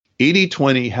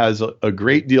80/20 has a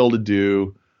great deal to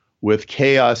do with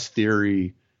chaos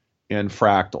theory and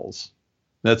fractals.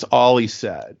 That's all he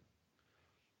said.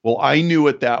 Well, I knew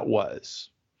what that was.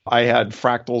 I had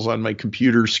fractals on my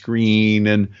computer screen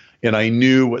and I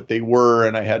knew what they were,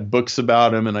 and I had books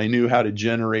about them, and I knew how to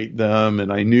generate them,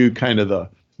 and I knew kind of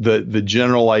the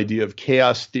general idea of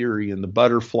chaos theory and the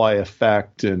butterfly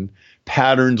effect and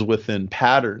patterns within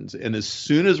patterns. And as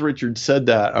soon as Richard said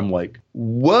that, I'm like,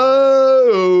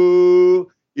 whoa.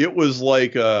 It was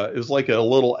like a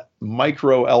little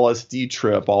micro LSD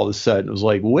trip all of a sudden. It was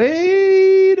like,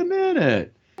 wait a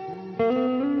minute.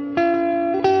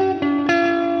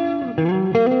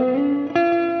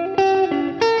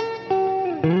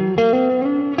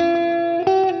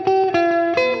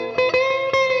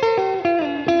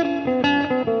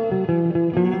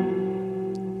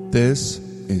 This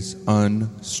is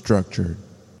Unstructured.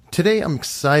 Today I'm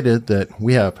excited that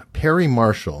we have Perry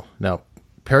Marshall. Now,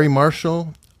 Perry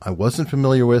Marshall, I wasn't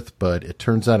familiar with, but it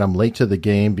turns out I'm late to the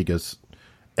game because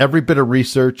every bit of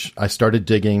research I started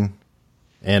digging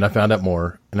and I found out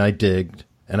more, and I digged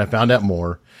and I found out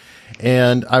more.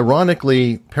 And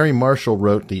ironically, Perry Marshall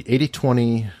wrote the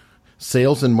 80/20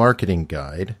 Sales and Marketing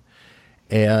Guide,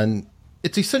 and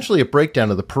it's essentially a breakdown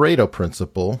of the Pareto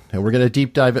principle, and we're going to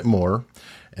deep dive it more.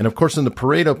 And of course, in the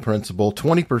Pareto principle,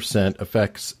 20%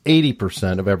 affects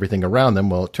 80% of everything around them.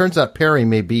 Well, it turns out Perry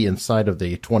may be inside of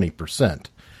the 20%,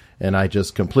 and I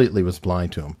just completely was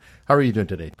blind to him. How are you doing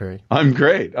today, Perry? I'm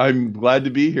great. I'm glad to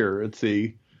be here. It's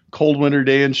a cold winter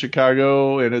day in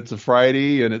Chicago, and it's a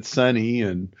Friday, and it's sunny,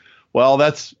 and well,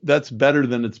 that's better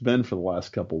than it's been for the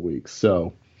last couple of weeks.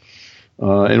 So,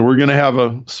 and we're going to have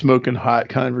a smoking hot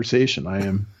conversation. I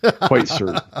am quite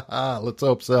certain. Let's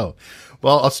hope so.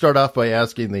 Well, I'll start off by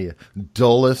asking the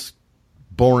dullest,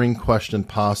 boring question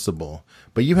possible.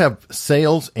 But you have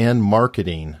sales and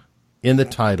marketing in the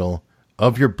title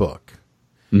of your book.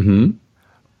 Mm-hmm.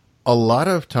 A lot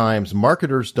of times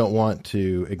marketers don't want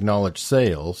to acknowledge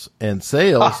sales, and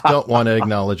sales don't want to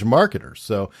acknowledge marketers.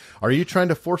 So are you trying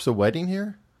to force a wedding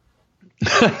here?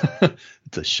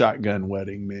 It's a shotgun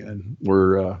wedding, man.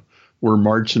 We're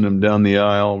marching them down the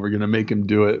aisle. We're going to make them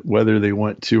do it whether they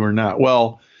want to or not.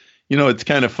 Well, it's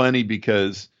kind of funny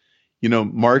because,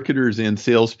 marketers and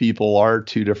salespeople are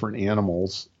two different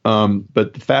animals.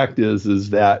 But the fact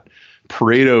is that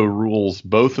Pareto rules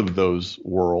both of those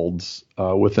worlds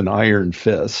with an iron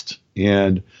fist.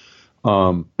 And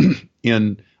I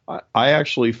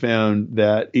actually found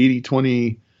that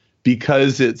 80/20,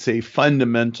 because it's a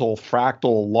fundamental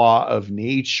fractal law of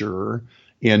nature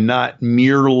and not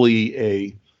merely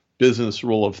a business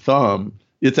rule of thumb,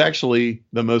 it's actually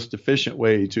the most efficient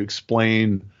way to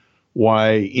explain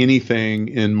why anything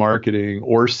in marketing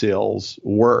or sales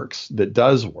works that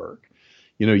does work.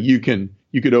 You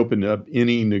could open up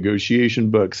any negotiation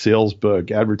book, sales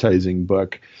book, advertising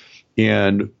book,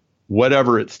 and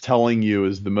whatever it's telling you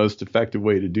is the most effective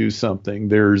way to do something,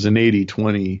 there's an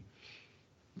 80/20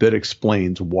 that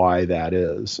explains why that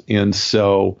is. And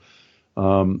so,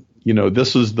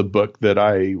 this is the book that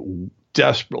I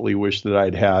desperately wish that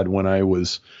I'd had when I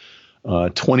was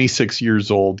 26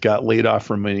 years old, got laid off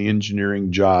from my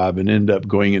engineering job, and ended up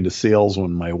going into sales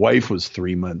when my wife was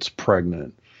 3 months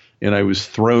pregnant. And I was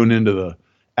thrown into the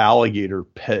alligator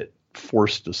pit,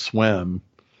 forced to swim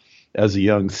as a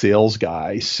young sales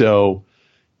guy. So,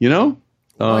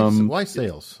 why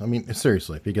sales? I mean,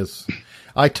 seriously, because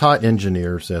I taught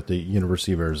engineers at the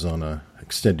University of Arizona,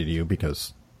 extended U,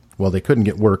 because, well, they couldn't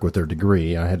get work with their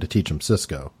degree. I had to teach them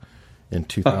Cisco in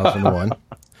 2001.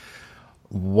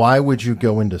 Why would you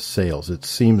go into sales? It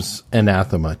seems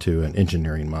anathema to an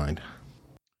engineering mind.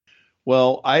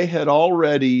 Well, I had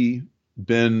already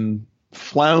been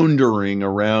floundering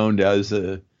around as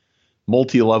a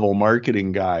multi-level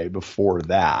marketing guy before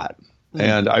that.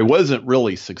 And I wasn't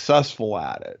really successful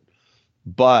at it,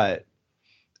 but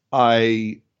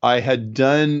I had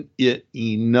done it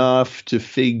enough to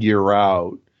figure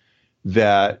out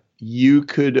that you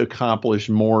could accomplish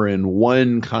more in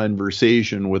one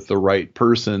conversation with the right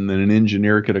person than an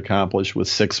engineer could accomplish with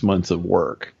 6 months of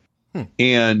work.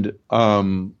 And,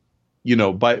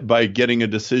 by getting a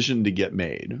decision to get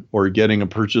made or getting a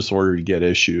purchase order to get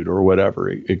issued or whatever,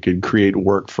 it could create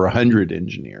work for 100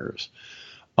 engineers.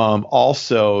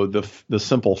 Also, the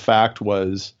simple fact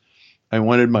was I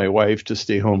wanted my wife to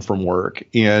stay home from work.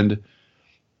 And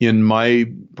in my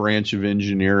branch of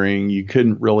engineering, you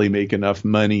couldn't really make enough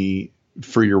money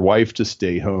for your wife to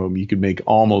stay home. You could make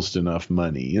almost enough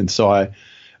money. And so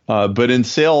but in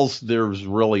sales, there was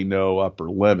really no upper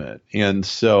limit. And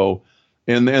so,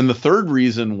 and the third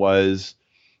reason was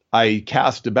I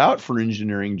cast about for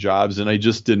engineering jobs and I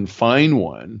just didn't find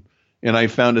one. and I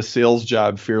found a sales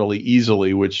job fairly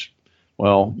easily, which,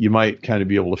 well, you might kind of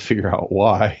be able to figure out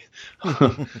why.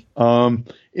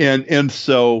 And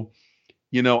so,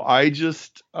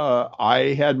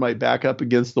 I had my back up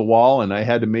against the wall, and I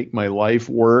had to make my life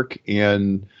work.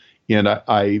 And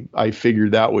I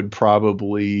figured that would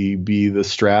probably be the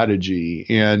strategy.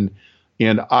 And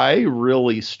I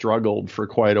really struggled for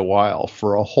quite a while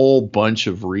for a whole bunch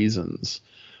of reasons.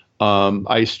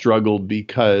 I struggled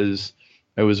because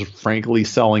I was frankly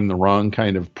selling the wrong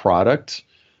kind of product.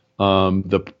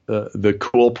 The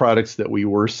cool products that we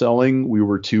were selling, we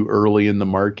were too early in the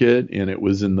market, and it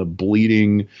was in the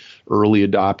bleeding early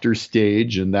adopter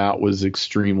stage, and that was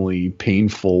extremely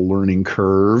painful learning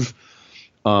curve.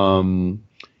 And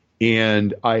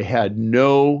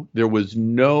there was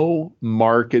no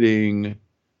marketing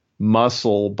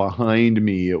muscle behind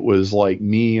me. It was like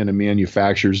me and a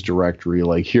manufacturer's directory,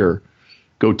 like, here,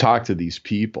 go talk to these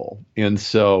people. And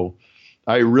so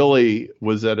I really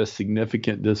was at a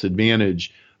significant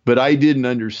disadvantage, but I didn't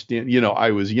understand.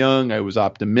 I was young, I was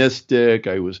optimistic,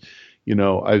 I was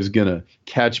going to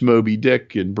catch Moby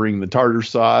Dick and bring the tartar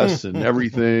sauce and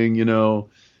everything,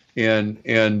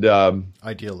 and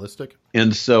idealistic.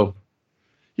 And so,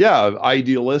 yeah,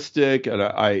 idealistic. And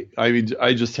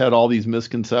I just had all these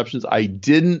misconceptions. I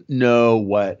didn't know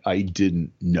what I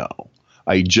didn't know.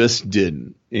 I just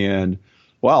didn't. And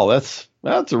wow, that's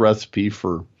a recipe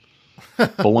for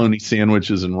bologna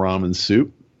sandwiches and ramen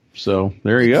soup. So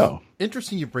there you go.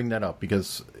 Interesting you bring that up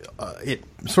because it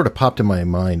sort of popped in my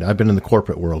mind. I've been in the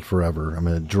corporate world forever. I'm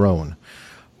a drone.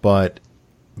 But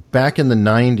back in the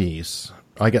 90s,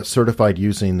 I got certified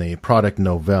using the product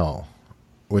Novell,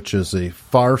 which is a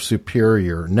far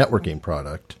superior networking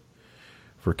product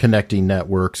for connecting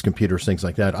networks, computers, things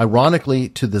like that. Ironically,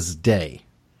 to this day,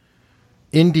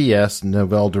 NDS,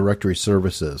 Novell Directory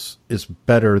Services, is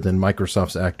better than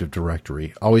Microsoft's Active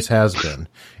Directory. Always has been.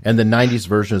 And the 90s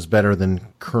version is better than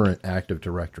current Active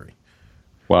Directory.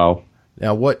 Wow.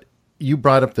 Now, what you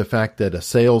brought up the fact that a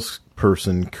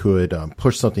salesperson could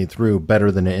push something through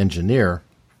better than an engineer.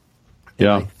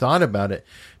 Yeah. I thought about it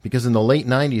because in the late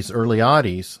 90s, early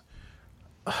oddies,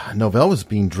 Novell was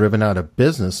being driven out of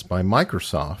business by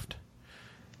Microsoft,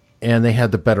 and they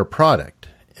had the better product.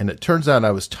 And it turns out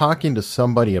I was talking to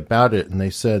somebody about it, and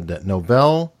they said that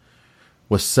Novell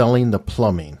was selling the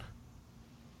plumbing,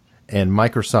 and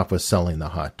Microsoft was selling the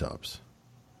hot tubs.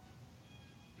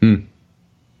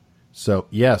 So,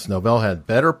 yes, Novell had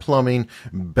better plumbing,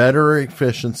 better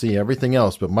efficiency, everything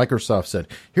else, but Microsoft said,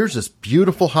 here's this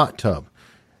beautiful hot tub.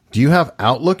 Do you have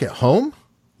Outlook at home?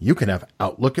 You can have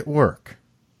Outlook at work.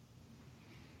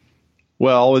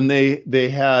 Well, and they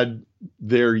had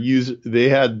they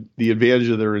had the advantage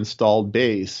of their installed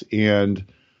base and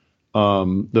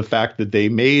the fact that they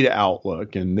made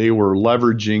Outlook and they were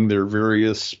leveraging their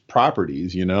various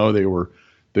properties. They were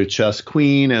the chess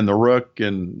queen and the rook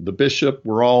and the bishop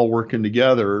were all working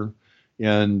together.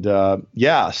 And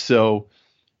so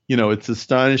it's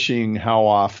astonishing how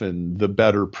often the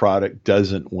better product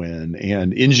doesn't win,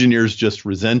 and engineers just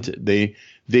resent it.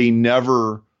 They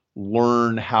never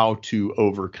learn how to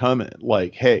overcome it.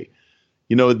 Like, hey,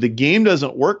 the game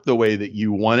doesn't work the way that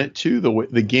you want it to.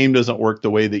 The game doesn't work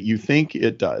the way that you think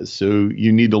it does. So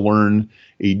you need to learn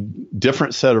a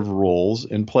different set of rules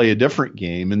and play a different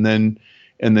game, and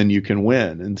then you can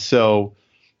win. And so,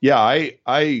 yeah, I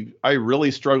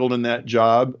really struggled in that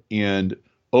job, and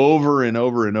over and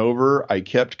over and over, I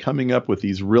kept coming up with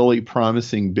these really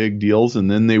promising big deals,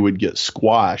 and then they would get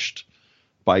squashed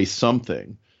by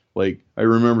something. Like, I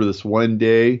remember this one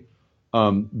day,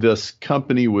 this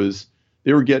company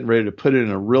they were getting ready to put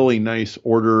in a really nice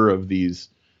order of these.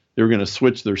 They were going to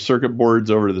switch their circuit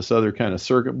boards over to this other kind of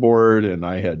circuit board, and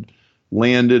I had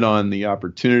landed on the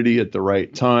opportunity at the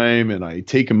right time, and I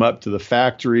take them up to the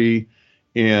factory,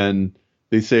 and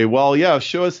they say, well, yeah,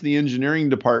 show us the engineering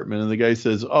department. And the guy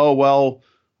says, oh, well,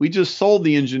 we just sold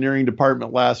the engineering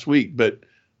department last week, but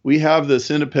we have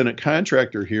this independent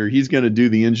contractor here. He's going to do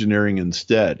the engineering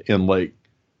instead. And like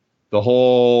the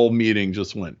whole meeting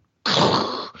just went,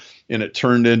 and it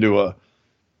turned into a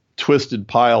twisted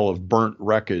pile of burnt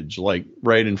wreckage, like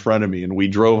right in front of me. And we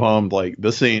drove home like,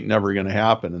 this ain't never going to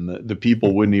happen. And the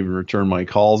people wouldn't even return my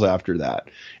calls after that.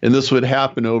 And this would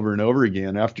happen over and over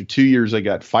again. After 2 years, I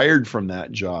got fired from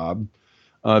that job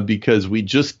because we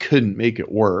just couldn't make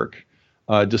it work,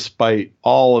 despite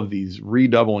all of these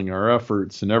redoubling our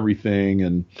efforts and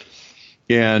everything.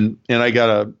 And I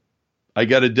got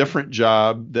a different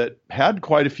job that had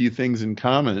quite a few things in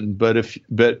common,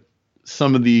 but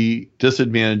some of the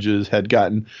disadvantages had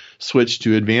gotten switched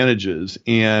to advantages.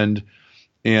 And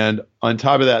on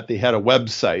top of that, they had a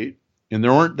website, And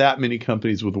there weren't that many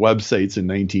companies with websites in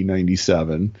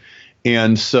 1997.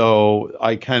 And so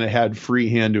I kind of had free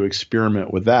hand to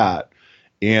experiment with that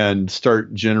and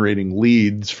start generating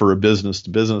leads for a business to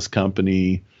business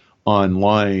company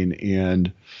online.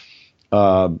 And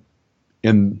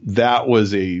that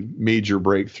was a major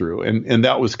breakthrough. And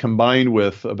that was combined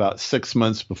with about 6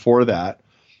 months before that,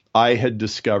 I had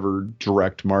discovered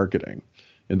direct marketing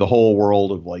and the whole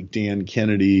world of like Dan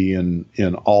Kennedy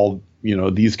and all,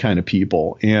 these kind of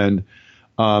people. And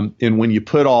when you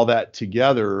put all that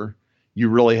together, you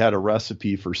really had a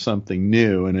recipe for something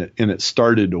new, and it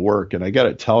started to work. And I got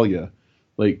to tell you,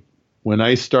 like when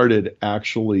I started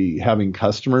actually having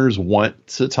customers want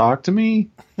to talk to me,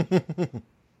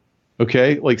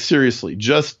 okay, like seriously,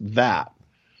 just that.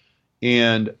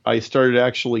 And I started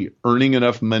actually earning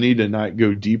enough money to not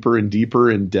go deeper and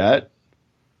deeper in debt.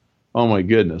 Oh my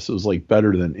goodness, it was like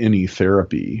better than any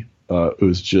therapy. It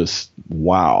was just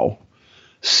wow.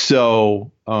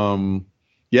 So,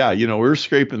 yeah, we were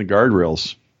scraping the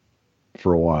guardrails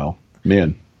for a while,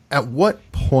 man. At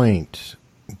what point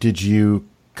did you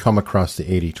come across the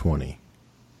 80-20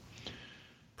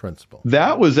 principle?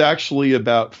 That was actually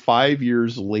about 5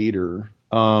 years later.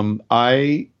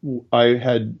 I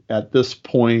had, at this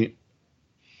point,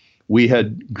 we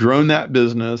had grown that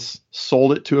business,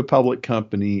 sold it to a public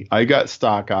company. I got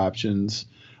stock options.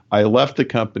 I left the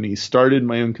company, started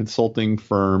my own consulting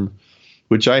firm,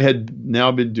 which I had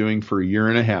now been doing for a year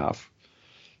and a half.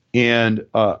 And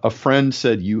a friend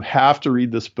said, you have to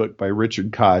read this book by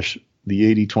Richard Koch,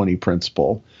 The 80-20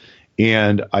 Principle.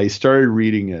 And I started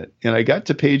reading it, and I got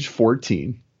to page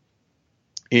 14.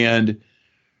 And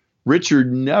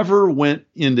Richard never went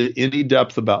into any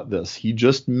depth about this. He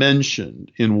just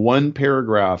mentioned in one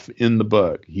paragraph in the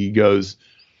book, he goes,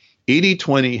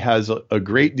 80-20 has a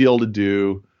great deal to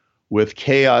do with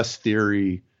chaos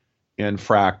theory and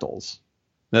fractals.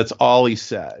 That's all he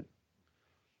said.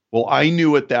 Well, I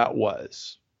knew what that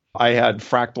was. I had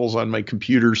fractals on my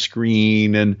computer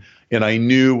screen, and I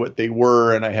knew what they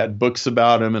were, and I had books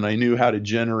about them, and I knew how to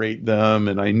generate them,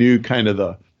 and I knew kind of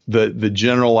the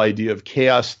general idea of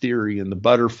chaos theory and the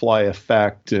butterfly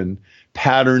effect and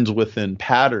patterns within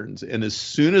patterns. And as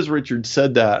soon as Richard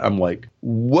said that, I'm like,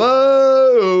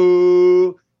 whoa.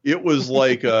 It was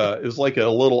like a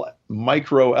little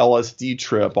micro LSD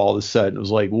trip all of a sudden. It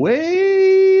was like,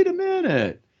 wait a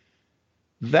minute.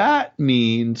 That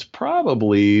means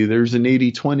probably there's an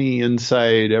 80-20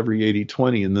 inside every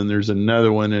 80-20, and then there's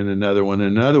another one and another one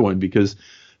and another one, because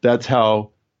that's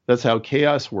how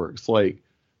chaos works. Like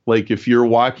if you're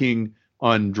walking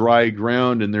on dry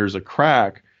ground and there's a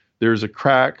crack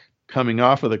coming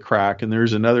off of the crack, and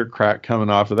there's another crack coming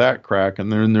off of that crack, and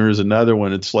then there's another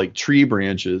one. It's like tree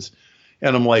branches.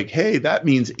 And I'm like, hey, that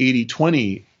means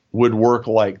 80-20 would work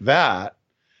like that.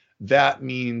 That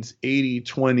means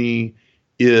 80-20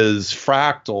 is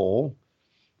fractal.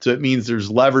 So it means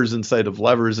there's levers inside of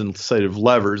levers inside of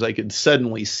levers. I could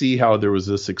suddenly see how there was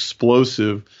this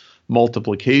explosive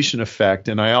multiplication effect.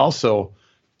 And I also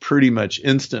pretty much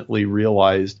instantly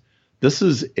realized this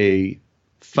is a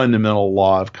fundamental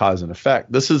law of cause and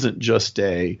effect. This isn't just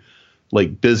a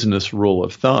business rule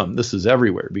of thumb. This is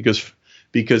everywhere because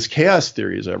chaos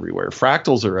theory is everywhere.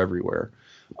 Fractals are everywhere.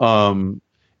 And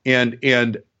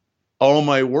oh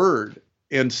my word.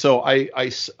 And so I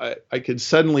could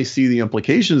suddenly see the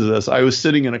implications of this. I was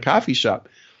sitting in a coffee shop,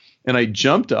 and I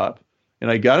jumped up and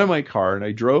I got in my car and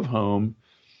I drove home.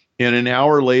 And an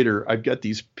hour later, I've got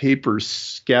these papers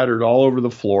scattered all over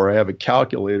the floor. I have a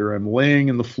calculator. I'm laying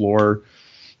in the floor,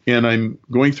 and I'm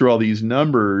going through all these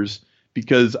numbers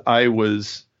because I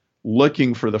was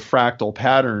looking for the fractal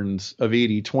patterns of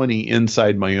 80-20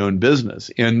 inside my own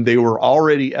business. And they were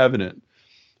already evident.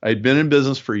 I'd been in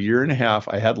business for a year and a half.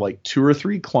 I had like 2 or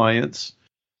 3 clients.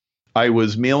 I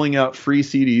was mailing out free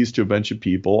CDs to a bunch of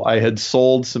people. I had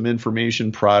sold some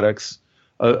information products,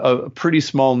 a pretty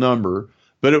small number,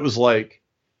 but it was like,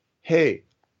 hey,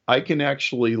 I can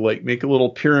actually make a little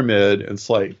pyramid. And it's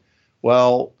like,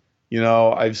 well,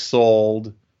 I've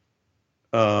sold,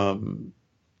 I've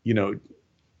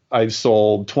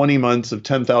sold 20 months of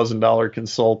 $10,000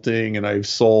 consulting, and I've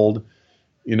sold,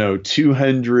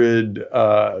 200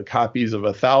 copies of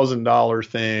 $1,000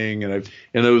 thing. And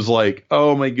it was like,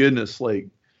 oh my goodness.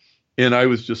 And I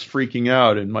was just freaking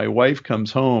out. And my wife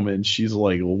comes home and she's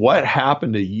like, what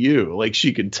happened to you?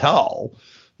 She could tell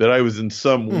that I was in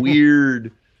some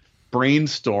weird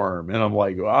brainstorm. And I'm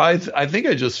like, well, I think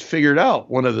I just figured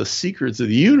out one of the secrets of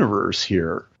the universe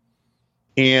here.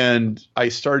 And I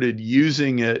started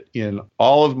using it in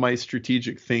all of my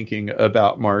strategic thinking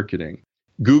about marketing.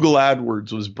 Google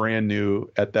AdWords was brand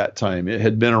new at that time. It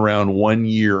had been around 1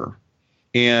 year.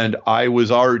 And I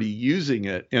was already using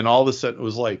it. And all of a sudden it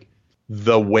was like,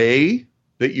 the way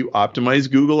that you optimize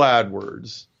Google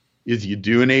AdWords is you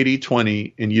do an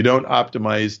 80-20 and you don't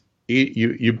optimize,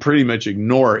 you pretty much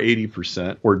ignore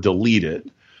 80% or delete it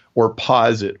or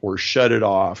pause it or shut it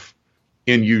off.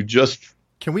 And you just...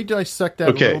 Can we dissect that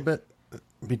a little bit?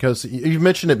 Because you've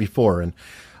mentioned it before, and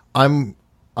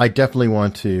I definitely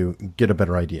want to get a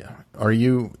better idea. Are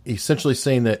you essentially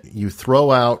saying that you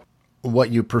throw out what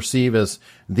you perceive as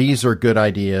these are good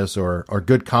ideas or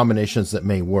good combinations that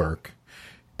may work,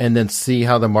 and then see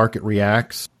how the market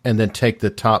reacts, and then take the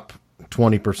top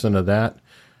 20% of that,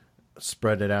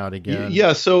 spread it out again?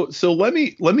 Yeah. So let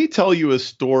me tell you a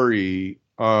story,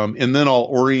 and then I'll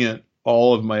orient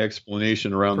all of my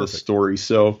explanation around this story.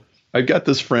 So I've got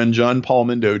this friend, John Paul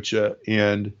Mendoza,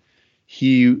 and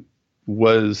he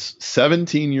was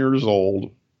 17 years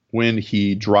old when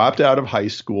he dropped out of high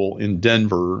school in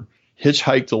Denver,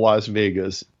 hitchhiked to Las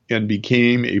Vegas, and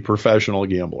became a professional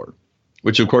gambler,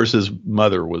 which of course his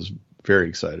mother was very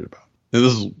excited about.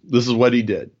 And this is what he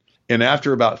did. And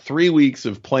after about 3 weeks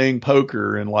of playing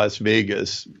poker in Las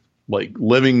Vegas, like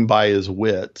living by his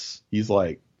wits, he's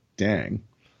like, dang,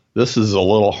 this is a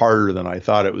little harder than I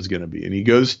thought it was going to be. And he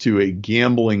goes to a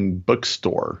gambling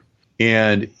bookstore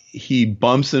and he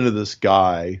bumps into this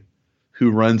guy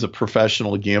who runs a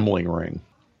professional gambling ring,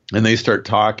 and they start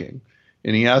talking.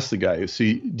 And he asks the guy,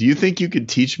 "See, do you think you could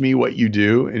teach me what you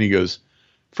do?" And he goes,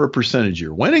 "For a percentage of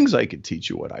your winnings, I could teach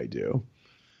you what I do."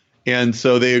 And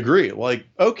so they agree, like,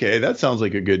 okay, that sounds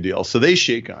like a good deal. So they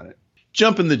shake on it.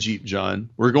 Jump in the Jeep, John.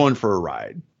 We're going for a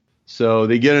ride. So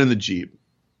they get in the Jeep.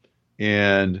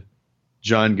 And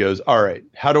John goes, all right,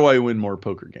 how do I win more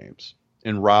poker games?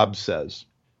 And Rob says,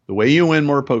 the way you win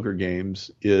more poker games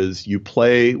is you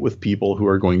play with people who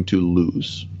are going to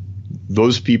lose.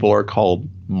 Those people are called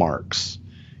marks.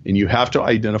 And you have to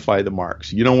identify the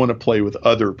marks. You don't want to play with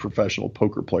other professional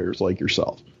poker players like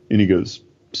yourself. And he goes,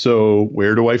 so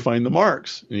where do I find the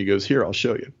marks? And he goes, here, I'll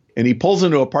show you. And he pulls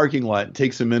into a parking lot and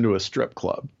takes him into a strip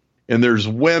club. And there's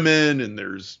women and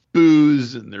there's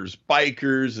booze and there's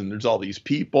bikers and there's all these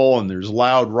people and there's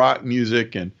loud rock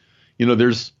music. And, you know,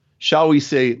 there's, shall we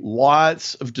say,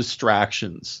 lots of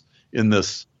distractions in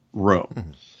this room.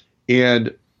 Mm-hmm.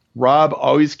 And Rob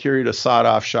always carried a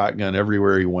sawed-off shotgun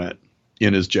everywhere he went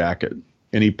in his jacket.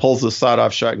 And he pulls the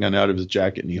sawed-off shotgun out of his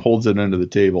jacket and he holds it under the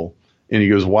table. And he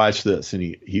goes, watch this. And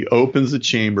he opens the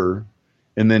chamber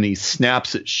and then he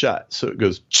snaps it shut. So it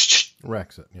goes,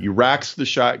 racks it. Yeah. He racks the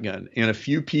shotgun, and a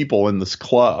few people in this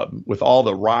club with all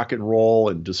the rock and roll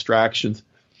and distractions,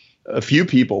 a few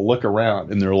people look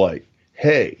around and they're like,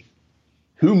 hey,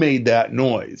 who made that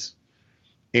noise?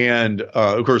 And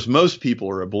of course, most people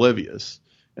are oblivious.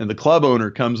 And the club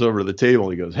owner comes over to the table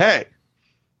and he goes, hey,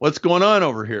 what's going on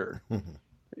over here?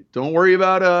 Don't worry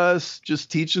about us. Just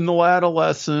teaching the lad a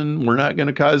lesson. We're not going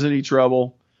to cause any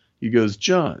trouble. He goes,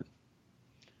 John,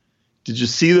 did you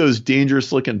see those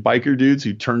dangerous looking biker dudes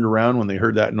who turned around when they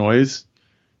heard that noise?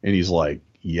 And he's like,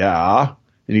 yeah.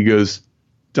 And he goes,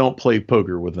 don't play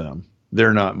poker with them.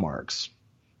 They're not marks.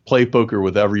 Play poker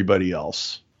with everybody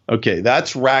else. Okay,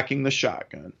 that's racking the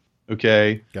shotgun.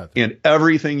 Okay. And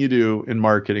everything you do in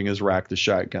marketing is rack the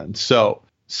shotgun. So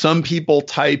some people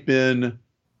type in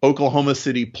Oklahoma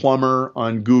City plumber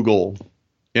on Google,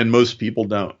 and most people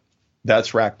don't.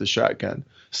 That's rack the shotgun.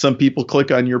 Some people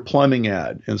click on your plumbing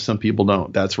ad, and some people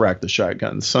don't. That's rack the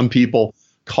shotgun. Some people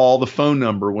call the phone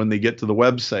number when they get to the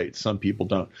website. Some people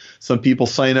don't. Some people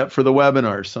sign up for the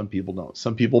webinar. Some people don't.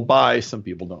 Some people buy. Some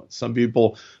people don't. Some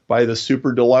people buy the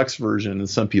super deluxe version, and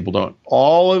some people don't.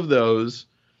 All of those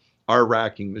are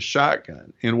racking the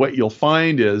shotgun. And what you'll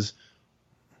find is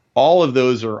all of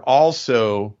those are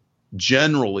also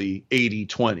generally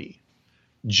 80-20.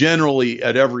 Generally,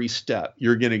 at every step,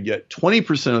 you're going to get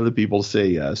 20% of the people say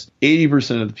yes,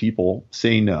 80% of the people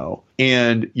say no,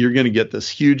 and you're going to get this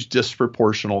huge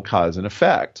disproportional cause and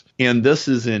effect. And this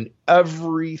is in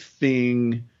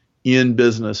everything in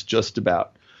business, just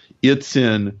about. It's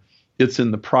in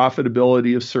the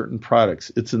profitability of certain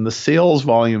products. It's in the sales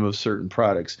volume of certain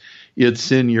products.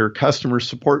 It's in your customer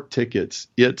support tickets.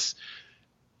 It's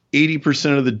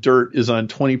 80% of the dirt is on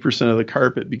 20% of the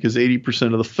carpet because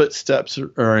 80% of the footsteps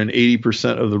are in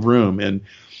 80% of the room.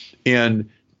 And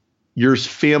your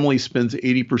family spends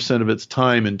 80% of its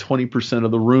time in 20%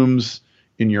 of the rooms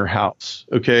in your house.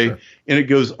 Okay. Sure. And it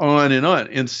goes on and on.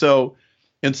 And so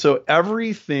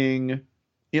everything,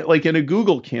 like in a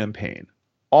Google campaign,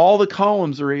 all the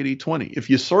columns are 80-20. If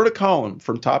you sort a column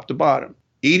from top to bottom,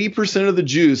 80% of the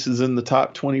juice is in the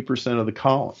top 20% of the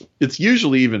column. It's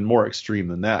usually even more extreme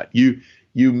than that. You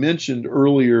you mentioned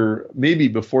earlier, maybe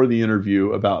before the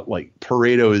interview, about like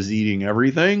Pareto is eating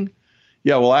everything.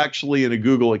 Yeah, well, actually, in a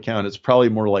Google account, it's probably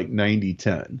more like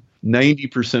 90-10.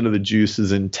 90% of the juice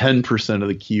is in 10% of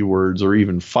the keywords, or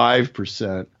even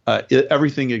 5%.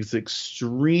 Everything is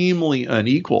extremely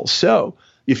unequal. So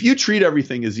if you treat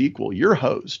everything as equal, your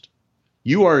host,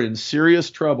 you are in serious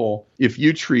trouble if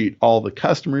you treat all the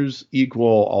customers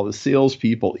equal, all the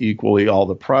salespeople equally, all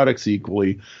the products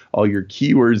equally, all your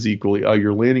keywords equally, all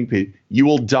your landing page. You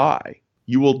will die.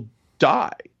 You will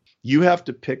die. You have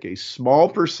to pick a small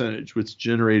percentage which is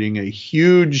generating a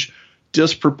huge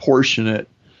disproportionate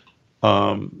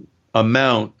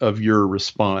amount of your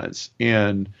response,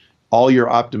 and all your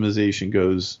optimization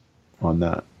goes on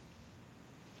that.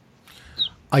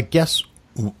 I guess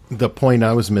the point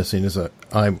I was missing is that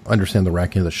I understand the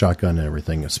racking of the shotgun and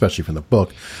everything, especially from the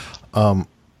book.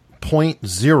 Point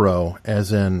zero,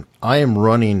 as in I am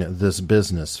running this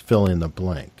business, fill in the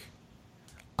blank.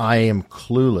 I am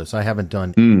clueless. I haven't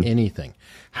done anything.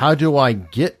 How do I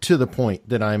get to the point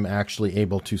that I'm actually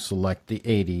able to select the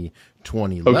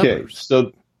 80-20 levers? Okay,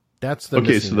 so that's the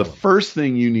missing the element. first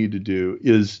thing you need to do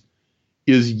is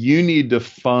you need to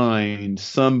find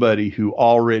somebody who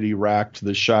already racked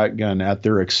the shotgun at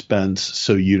their expense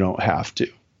so you don't have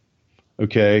to.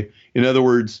 Okay? In other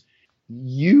words,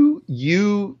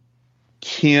 you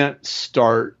can't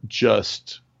start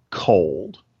just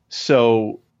cold.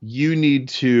 So you need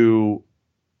to,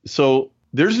 so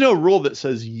there's no rule that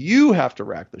says you have to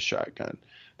rack the shotgun.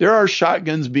 There are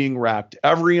shotguns being racked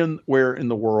everywhere in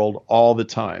the world all the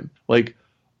time. Like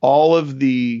all of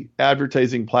the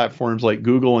advertising platforms like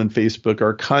Google and Facebook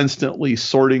are constantly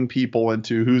sorting people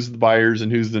into who's the buyers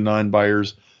and who's the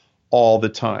non-buyers all the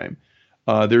time.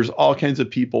 There's all kinds of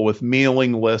people with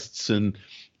mailing lists and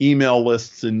email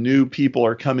lists, and new people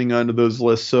are coming onto those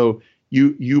lists. So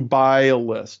you buy a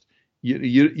list.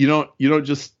 You don't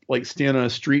just like stand on a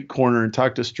street corner and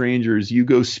talk to strangers. You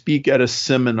go speak at a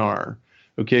seminar.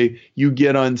 Okay. You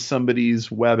get on somebody's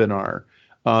webinar.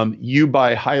 You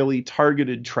buy highly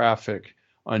targeted traffic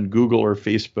on Google or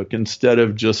Facebook instead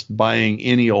of just buying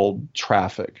any old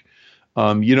traffic.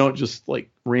 You don't just like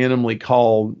randomly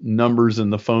call numbers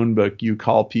in the phone book. You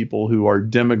call people who are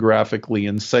demographically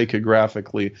and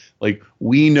psychographically, like,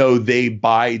 we know they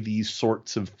buy these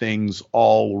sorts of things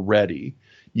already.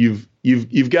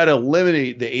 You've got to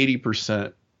eliminate the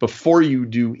 80% before you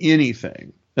do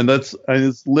anything. And it's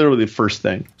literally the first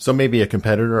thing. So maybe a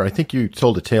competitor. I think you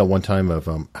told a tale one time of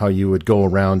how you would go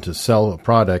around to sell a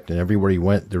product, and everywhere you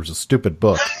went, there was a stupid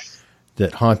book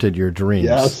that haunted your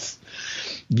dreams.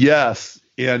 Yes.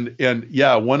 And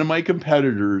yeah, one of my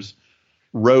competitors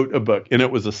wrote a book, and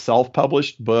it was a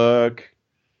self-published book.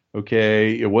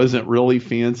 Okay. It wasn't really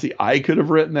fancy. I could have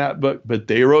written that book, but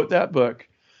they wrote that book.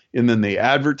 And then they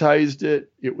advertised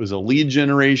it. It was a lead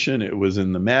generation. It was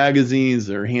in the magazines.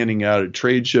 They're handing out at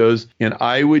trade shows. And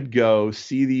I would go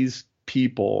see these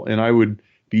people, and I would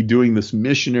be doing this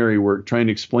missionary work, trying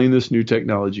to explain this new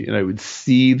technology. And I would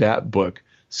see that book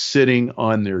sitting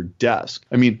on their desk.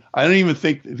 I mean, I don't even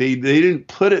think they didn't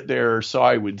put it there so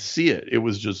I would see it. It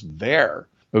was just there.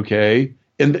 Okay.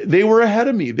 And they were ahead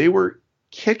of me. They were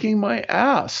kicking my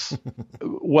ass.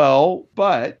 Well,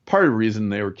 but part of the reason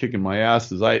they were kicking my ass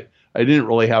is I didn't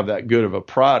really have that good of a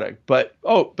product. But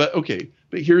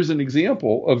here's an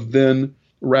example of then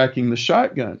racking the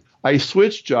shotgun. I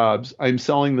switched jobs. I'm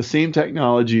selling the same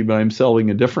technology, but I'm selling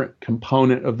a different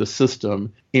component of the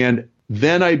system. And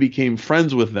then I became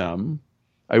friends with them.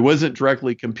 I wasn't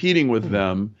directly competing with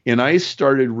them. And I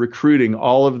started recruiting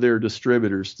all of their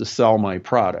distributors to sell my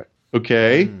product.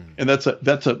 Okay. And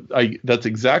that's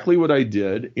exactly what I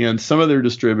did. And some of their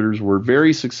distributors were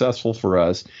very successful for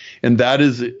us. And that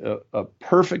is a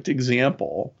perfect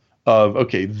example of,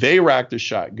 okay, they racked a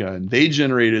shotgun. They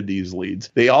generated these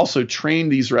leads. They also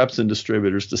trained these reps and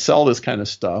distributors to sell this kind of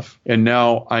stuff. And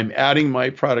now I'm adding my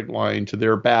product line to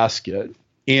their basket,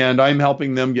 and I'm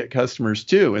helping them get customers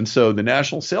too. And so the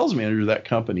national sales manager of that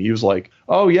company, he was like,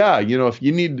 oh yeah, if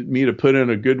you need me to put in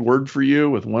a good word for you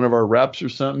with one of our reps or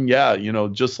something, yeah,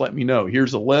 just let me know.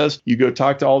 Here's a list. You go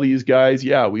talk to all these guys.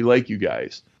 Yeah, we like you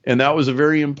guys. And that was a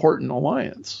very important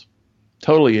alliance.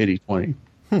 Totally 80-20.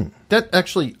 That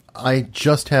actually, I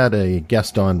just had a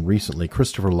guest on recently,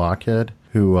 Christopher Lochhead,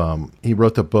 who he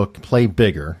wrote the book Play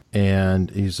Bigger, and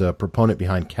he's a proponent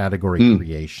behind category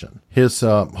creation. His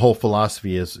whole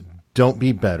philosophy is don't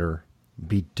be better,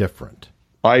 be different.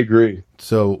 I agree.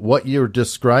 So what you're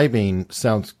describing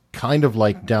sounds kind of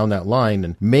like down that line.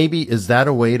 And maybe is that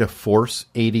a way to force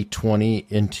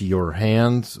 80-20 into your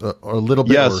hands or a little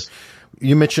bit? Yes.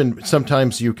 you mentioned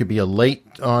sometimes you could be a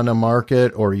late on a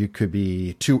market or you could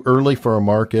be too early for a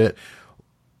market.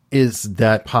 Is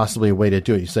that possibly a way to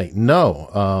do it? You say,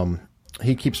 no.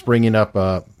 He keeps bringing up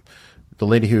the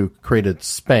lady who created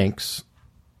Spanx,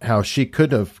 how she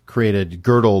could have created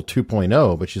Girdle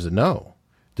 2.0, but she said, no,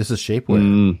 this is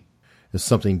shapewear. It's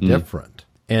something different.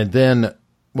 And then,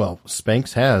 well,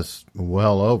 Spanx has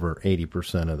well over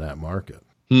 80% of that market.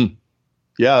 Yeah,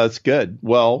 that's good.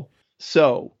 Well,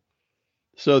 so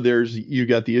you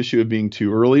got the issue of being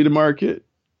too early to market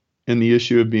and the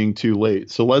issue of being too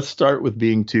late. So let's start with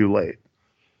being too late.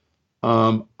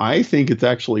 I think it's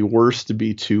actually worse to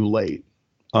be too late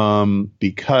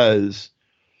because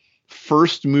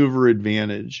first mover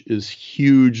advantage is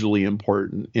hugely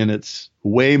important, and it's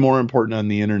way more important on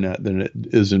the internet than it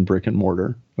is in brick and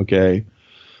mortar. Okay.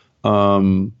 The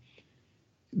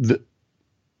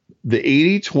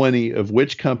 80-20 of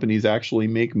which companies actually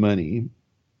make money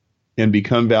and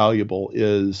become valuable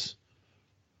it's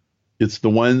the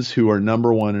ones who are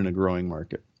number one in a growing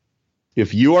market.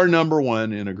 If you are number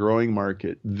one in a growing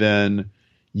market, then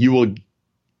you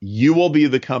will be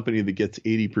the company that gets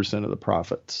 80% of the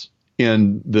profits.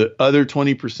 And the other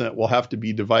 20% will have to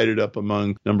be divided up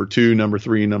among number 2, number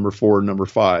 3, number 4, number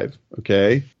 5.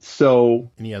 Okay.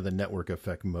 So. And you have the network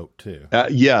effect moat too.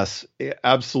 Yes,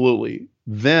 absolutely.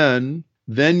 Then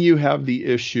you have the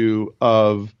issue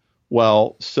of,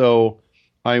 well, so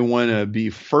I want to be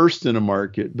first in a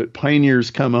market, but pioneers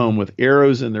come home with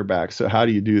arrows in their back. So how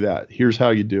do you do that? Here's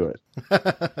how you do it.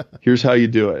 Here's how you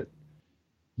do it.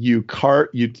 You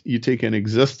take an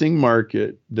existing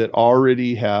market that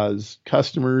already has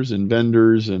customers and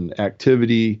vendors and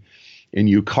activity, and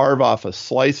you carve off a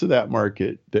slice of that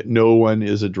market that no one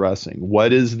is addressing.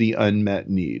 What is the unmet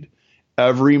need?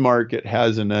 Every market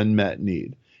has an unmet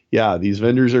need. Yeah, these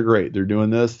vendors are great. They're doing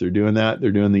this, they're doing that,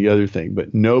 they're doing the other thing,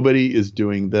 but nobody is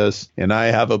doing this, and I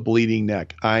have a bleeding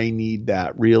neck. I need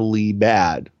that really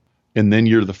bad. And then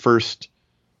you're the first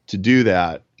to do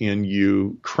that, and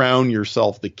you crown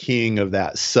yourself the king of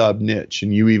that sub niche,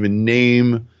 and you even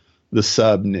name the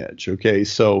sub niche. Okay,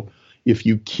 so if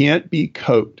you can't be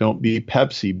Coke, don't be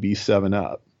Pepsi, be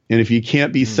 7-Up. And if you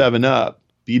can't be 7-Up,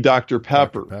 be Dr.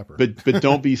 Pepper. But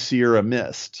don't be Sierra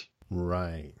Mist.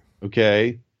 Right.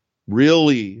 Okay.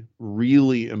 Really,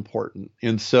 really important.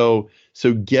 And so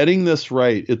getting this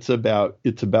right, it's about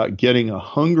getting a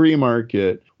hungry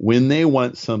market when they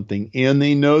want something, and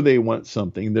they know they want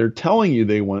something. They're telling you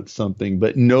they want something,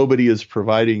 but nobody is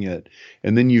providing it.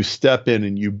 And then you step in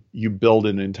and you build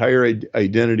an entire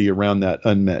identity around that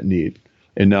unmet need.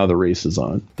 And now the race is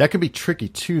on. That could be tricky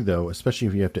too, though, especially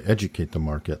if you have to educate the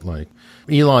market. Like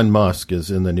Elon Musk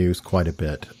is in the news quite a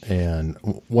bit. And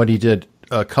what he did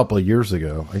a couple of years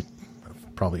ago,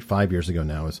 probably 5 years ago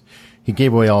now, is he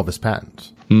gave away all of his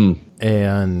patents.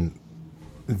 And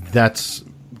that's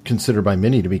considered by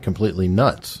many to be completely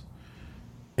nuts.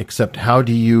 Except how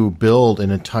do you build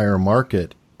an entire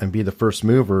market and be the first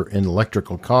mover in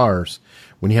electrical cars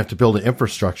when you have to build an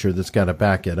infrastructure that's got to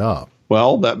back it up?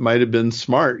 Well, that might have been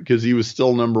smart because he was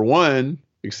still number one,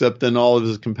 except then all of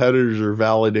his competitors are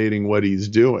validating what he's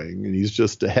doing and he's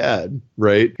just ahead,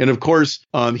 right? And of course,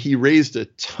 he raised a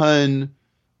ton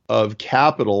of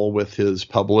capital with his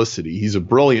publicity. He's a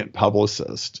brilliant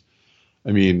publicist.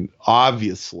 I mean,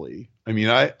 obviously. I mean,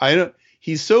 I don't,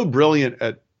 he's so brilliant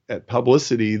at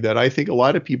publicity that I think a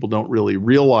lot of people don't really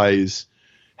realize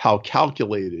how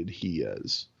calculated he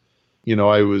is. You know,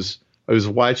 I was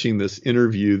watching this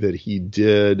interview that he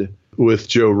did with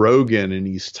Joe Rogan, and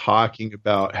he's talking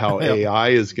about how AI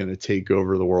is going to take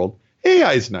over the world.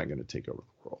 AI is not going to take over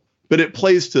the world, but it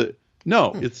plays to,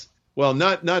 no, it's, well,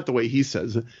 not the way he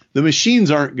says it. The machines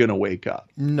aren't going to wake up.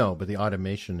 No, but the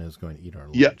automation is going to eat our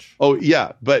lunch. Yeah. Oh,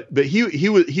 yeah. But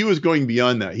he was going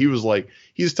beyond that. He was like,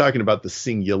 he's talking about the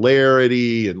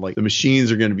singularity and like the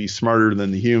machines are going to be smarter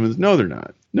than the humans. No, they're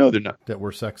not. No, they're not. That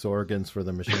we're sex organs for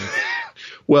the machines.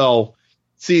 Well,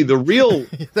 see, the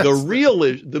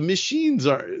machines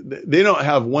they don't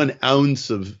have 1 ounce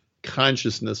of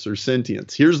consciousness or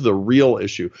sentience. Here's the real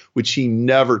issue, which he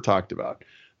never talked about.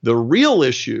 The real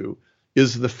issue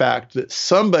is the fact that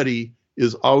somebody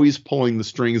is always pulling the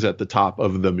strings at the top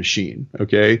of the machine.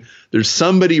 Okay. There's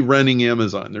somebody running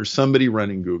Amazon. There's somebody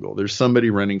running Google. There's somebody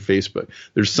running Facebook.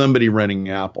 There's somebody running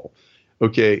Apple.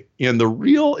 Okay. And the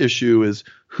real issue is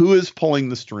who is pulling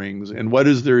the strings and what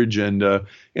is their agenda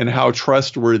and how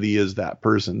trustworthy is that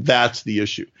person? That's the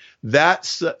issue.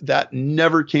 That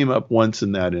never came up once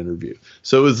in that interview.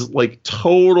 So it was like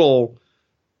total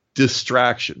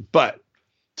distraction. But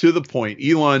to the point,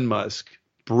 Elon Musk,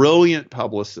 brilliant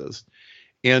publicist.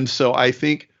 And so I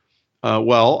think,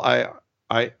 I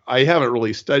I haven't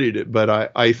really studied it, but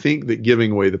I think that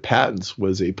giving away the patents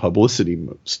was a publicity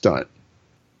stunt.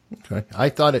 Okay. I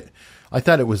thought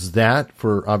it was that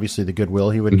for obviously the goodwill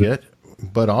he would get,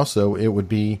 but also it would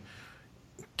be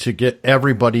to get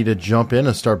everybody to jump in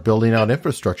and start building out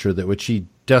infrastructure that which he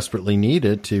desperately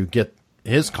needed to get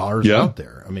his cars out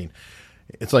there. I mean,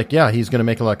 it's like, yeah, he's going to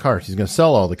make a lot of cars. He's going to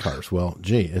sell all the cars. Well,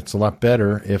 gee, it's a lot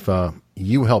better if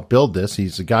you help build this.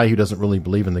 He's a guy who doesn't really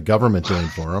believe in the government doing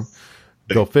for him.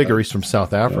 Go figure, he's from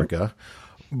South Africa.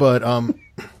 But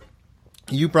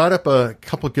you brought up a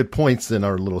couple of good points in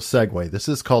our little segue. This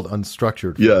is called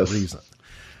Unstructured for a reason.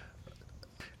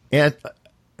 And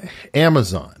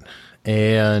Amazon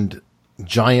and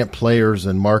giant players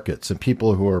and markets and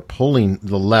people who are pulling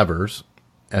the levers,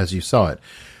 as you saw it.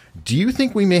 Do you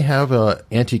think we may have a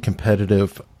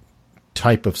anti-competitive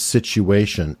type of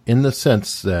situation in the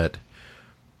sense that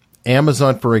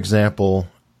Amazon, for example,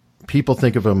 people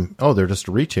think of them, oh, they're just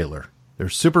a retailer. They're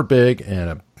super big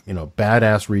and a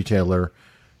badass retailer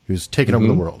who's taken over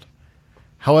the world.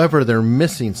 However, they're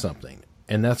missing something,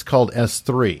 and that's called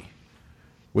S3,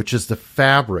 which is the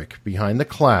fabric behind the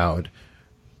cloud.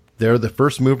 They're the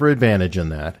first mover advantage in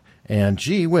that. And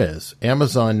gee whiz,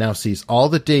 Amazon now sees all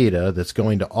the data that's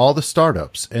going to all the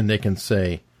startups, and they can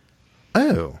say,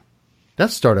 oh,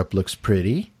 that startup looks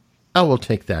pretty. I will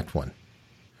take that one.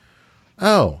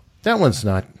 Oh, that one's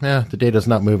not, the data's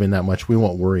not moving that much. We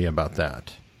won't worry about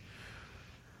that.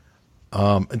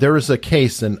 There is a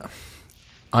case, and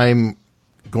I'm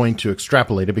going to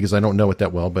extrapolate it because I don't know it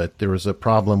that well, but there was a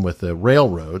problem with the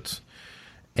railroads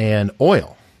and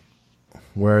oil,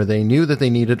 where they knew that they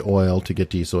needed oil to get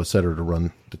diesel, et cetera, to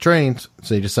run the trains.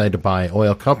 So they decided to buy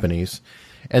oil companies.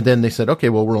 And then they said, okay,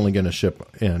 well, we're only going to ship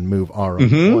and move our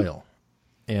own oil.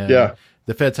 And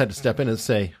the feds had to step in and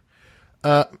say,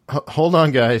 hold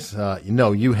on, guys.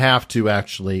 You have to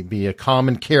actually be a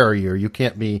common carrier. You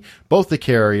can't be both the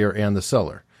carrier and the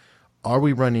seller. Are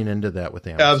we running into that with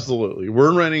Amazon? Absolutely.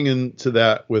 We're running into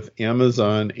that with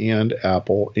Amazon and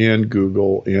Apple and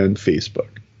Google and Facebook,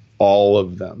 all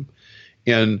of them.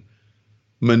 And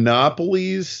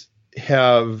monopolies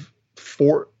have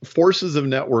forces of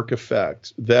network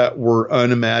effect that were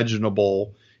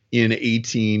unimaginable in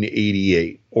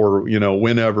 1888 or,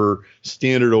 whenever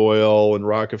Standard Oil and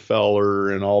Rockefeller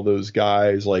and all those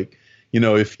guys, like,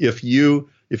 if you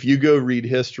go read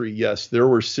history, yes, there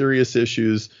were serious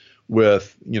issues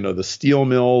with, the steel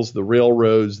mills, the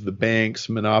railroads, the banks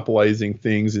monopolizing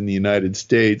things in the United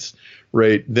States,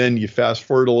 right? Then you fast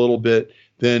forward a little bit,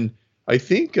 then I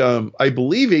think I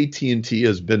believe AT&T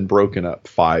has been broken up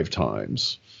 5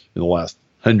 times in the last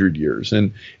 100 years,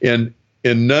 and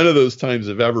none of those times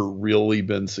have ever really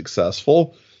been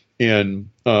successful. And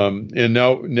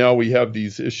now we have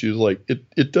these issues. Like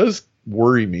it does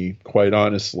worry me, quite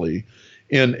honestly,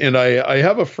 and I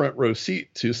have a front row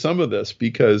seat to some of this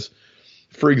because,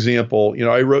 for example,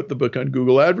 I wrote the book on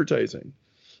Google advertising,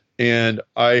 and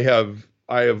I have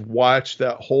watched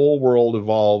that whole world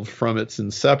evolve from its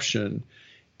inception.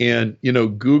 And,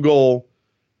 Google,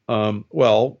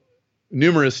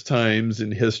 numerous times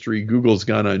in history, Google's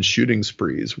gone on shooting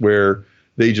sprees where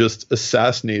they just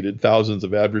assassinated thousands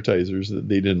of advertisers that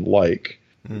they didn't like.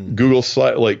 Google,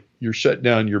 like, you're shut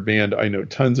down, you're banned. I know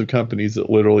tons of companies that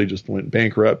literally just went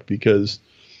bankrupt because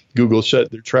Google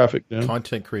shut their traffic down.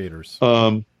 Content creators.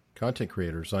 Content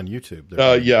creators on YouTube.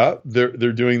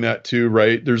 They're doing that too,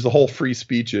 right? There's the whole free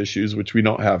speech issues, which we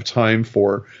don't have time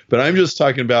for. But I'm just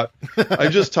talking about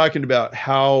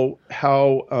how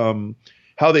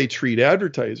they treat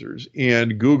advertisers.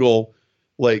 And Google,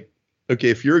 like, okay,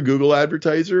 if you're a Google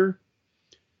advertiser,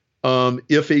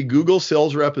 if a Google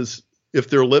sales rep if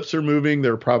their lips are moving,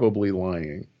 they're probably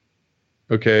lying.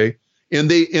 Okay, and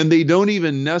they don't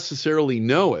even necessarily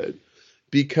know it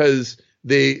because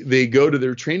they go to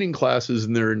their training classes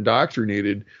and they're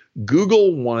indoctrinated.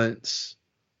 Google wants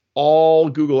all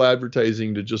Google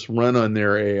advertising to just run on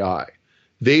their AI.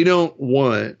 They don't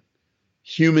want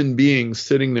human beings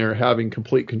sitting there having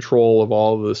complete control of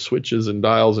all the switches and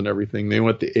dials and everything. They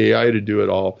want the AI to do it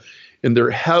all. And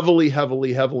they're heavily,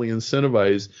 heavily, heavily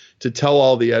incentivized to tell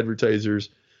all the advertisers.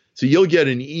 So you'll get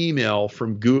an email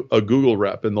from a Google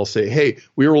rep and they'll say, hey,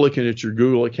 we were looking at your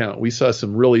Google account. We saw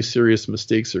some really serious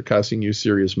mistakes. They're costing you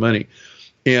serious money.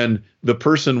 And the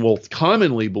person will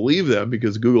commonly believe them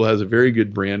because Google has a very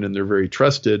good brand and they're very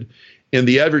trusted. And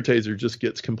the advertiser just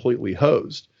gets completely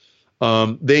hosed.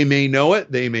 They may know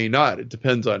it. They may not. It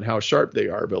depends on how sharp they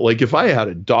are. But like if I had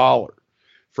 $1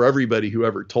 for everybody who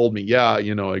ever told me,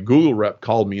 a Google rep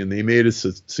called me and they made a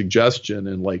suggestion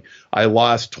and like I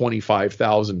lost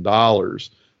 $25,000,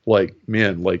 like,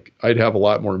 man, like I'd have a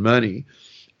lot more money.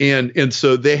 And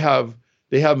so they have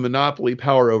monopoly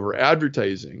power over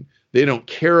advertising. They don't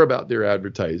care about their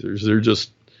advertisers. They're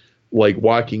just like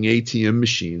walking ATM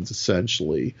machines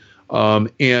essentially.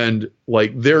 And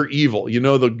like they're evil. You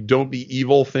know the don't be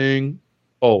evil thing?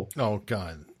 Oh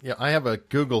God. Yeah, I have a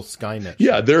Google Skynet.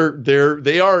 Yeah,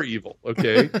 they are evil,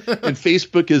 okay? And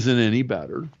Facebook isn't any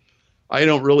better. I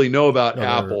don't really know about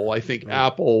Apple. I think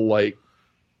Apple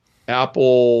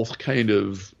kind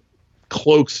of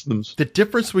cloaks them. The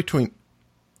difference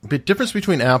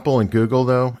between Apple and Google,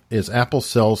 though, is Apple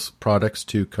sells products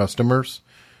to customers.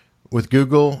 With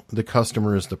Google, the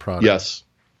customer is the product. Yes,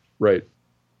 right.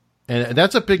 And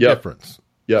that's a big difference.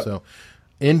 Yeah. So,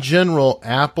 in general,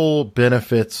 Apple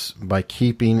benefits by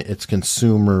keeping its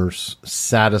consumers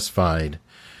satisfied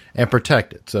and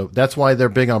protected. So that's why they're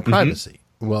big on privacy.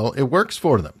 Well, it works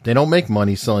for them. They don't make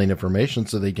money selling information,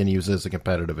 so they can use it as a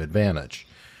competitive advantage.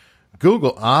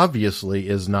 Google obviously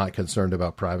is not concerned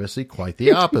about privacy, quite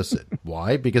the opposite.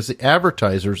 Why? Because the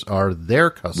advertisers are their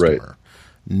customer,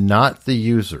 not the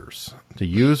users. The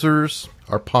users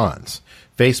are pawns.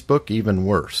 Facebook, even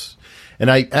worse.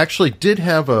 And I actually did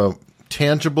have a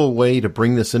tangible way to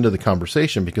bring this into the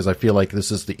conversation because I feel like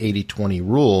this is the 80-20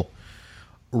 rule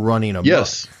running amok.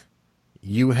 Yes.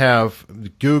 You have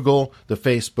Google, the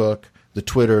Facebook, the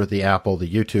Twitter, the Apple,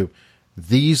 the YouTube.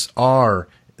 These are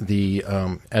the,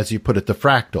 as you put it, the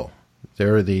fractal.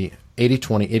 They're the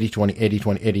 80-20, 80-20,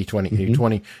 80-20, 80-20,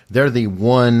 80-20. They're the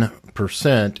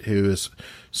 1% who is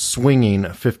swinging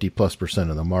 50+%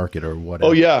 of the market or whatever.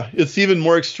 Oh, yeah. It's even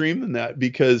more extreme than that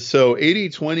because so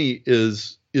 80-20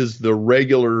 is the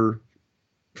regular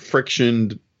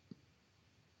frictioned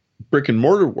brick and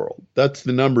mortar world. That's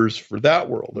the numbers for that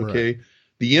world. Okay. Right.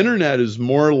 The internet is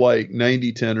more like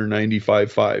 90-10 or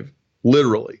 95-5,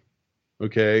 literally.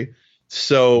 Okay.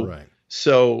 So,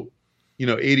 you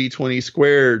know, 80-20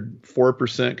 squared,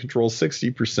 4% controls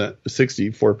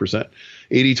 64%,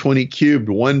 80-20 cubed,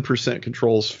 1%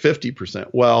 controls 50%.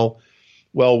 Well,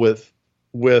 with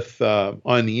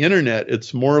on the internet,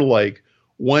 it's more like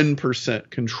 1%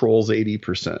 controls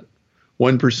 80%.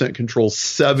 1% controls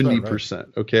 70%. Right.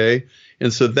 Okay.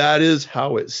 And so that is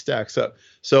how it stacks up.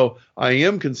 So I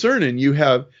am concerned, and you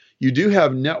do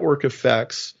have network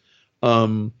effects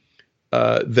that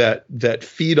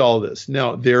feed all this.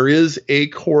 Now, there is a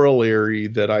corollary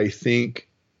that I think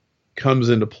comes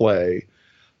into play.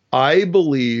 I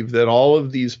believe that all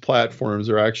of these platforms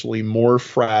are actually more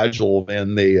fragile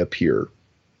than they appear.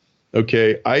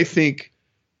 Okay. I think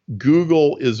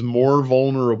Google is more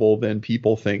vulnerable than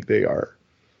people think they are.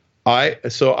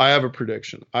 So I have a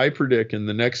prediction. I predict in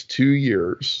the next 2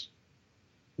 years,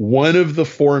 one of the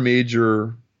four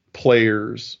major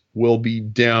players will be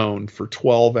down for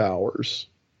 12 hours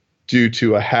due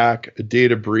to a hack, a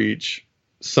data breach,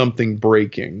 something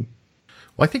breaking.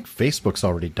 Well, I think Facebook's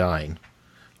already dying.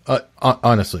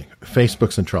 Honestly,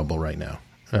 Facebook's in trouble right now.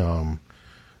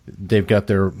 They've got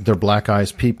their black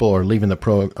eyes. People are leaving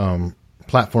the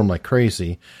platform like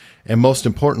crazy. And most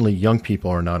importantly, young people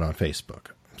are not on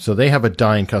Facebook. So they have a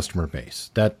dying customer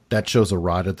base. That shows a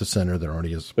rot at the center. There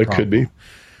already is a problem. It could be.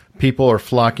 People are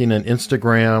flocking on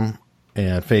Instagram,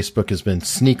 and Facebook has been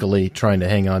sneakily trying to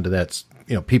hang on to that,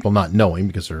 people not knowing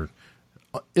because they're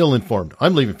ill-informed.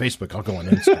 I'm leaving Facebook. I'll go on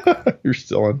Instagram. You're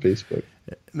still on Facebook.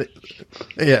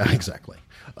 Yeah, exactly.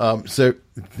 So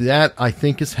that, I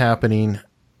think, is happening.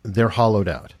 They're hollowed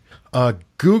out.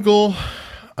 Google,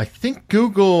 I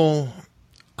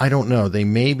don't know. They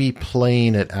may be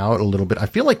playing it out a little bit. I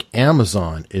feel like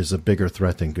Amazon is a bigger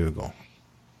threat than Google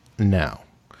now.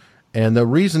 And the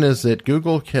reason is that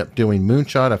Google kept doing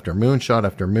moonshot after moonshot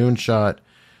after moonshot.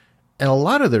 And a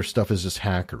lot of their stuff is just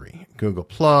hackery. Google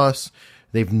Plus,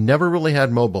 they've never really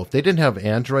had mobile. If they didn't have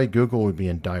Android, Google would be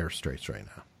in dire straits right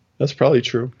now. That's probably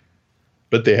true.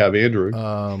 But they have Android.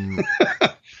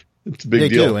 It's a big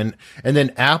deal. They do. And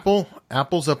then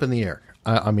Apple's up in the air.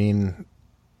 I mean,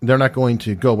 they're not going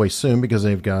to go away soon because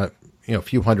they've got a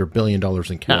few $100 billion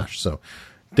in cash. Yeah. So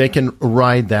they can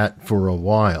ride that for a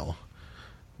while.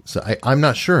 So I'm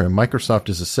not sure. And Microsoft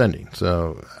is ascending.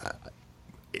 So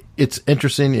it's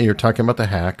interesting. You're talking about the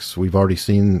hacks. We've already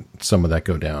seen some of that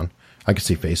go down. I can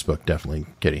see Facebook definitely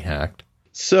getting hacked.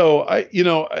 So I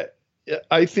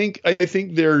think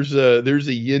there's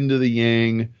a yin to the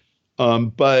yang,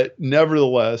 but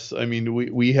nevertheless, I mean,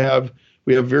 we have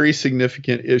very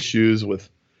significant issues with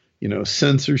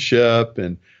censorship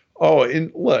and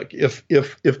look, if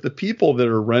the people that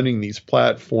are running these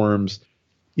platforms,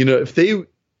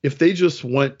 if they just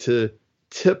want to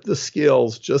tip the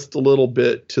scales just a little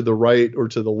bit to the right or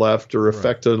to the left or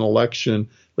affect an election,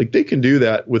 like they can do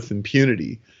that with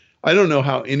impunity. I don't know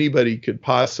how anybody could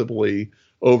possibly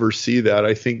oversee that.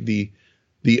 I think the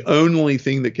only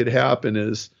thing that could happen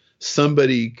is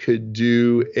somebody could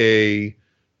do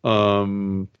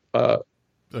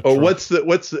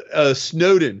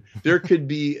Snowden. There could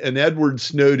be an Edward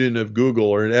Snowden of Google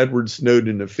or an Edward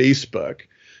Snowden of Facebook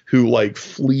who like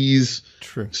flees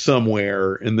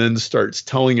somewhere and then starts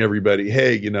telling everybody,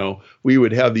 hey, we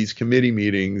would have these committee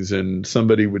meetings and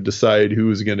somebody would decide who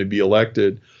was going to be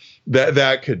elected.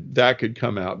 That could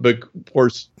come out. But of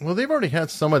course, well, they've already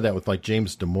had some of that with like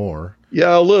James Damore.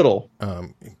 Yeah, a little.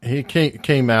 He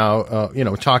came out,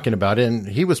 talking about it, and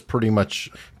he was pretty much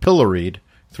pilloried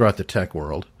throughout the tech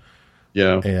world.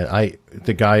 Yeah. And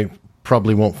the guy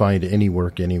probably won't find any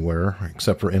work anywhere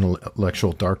except for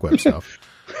intellectual dark web stuff.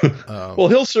 Well,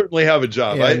 he'll certainly have a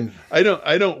job. And, I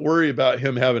don't worry about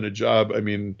him having a job. I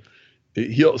mean,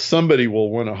 somebody will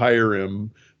want to hire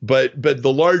him, but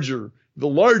the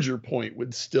larger point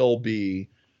would still be,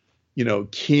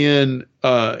 can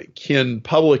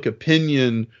public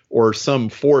opinion or some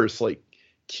force like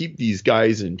keep these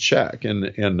guys in check?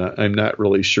 And I'm not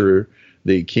really sure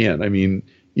they can. I mean,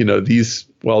 these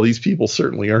people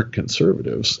certainly aren't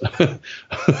conservatives.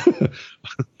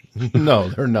 No,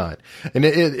 they're not. And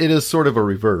it is sort of a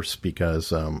reverse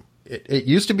because it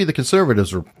used to be the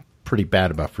conservatives were pretty bad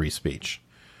about free speech,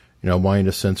 wanting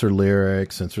to censor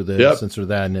lyrics, censor this, censor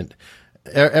that, and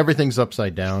everything's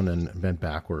upside down and bent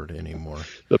backward anymore.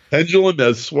 The pendulum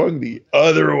has swung the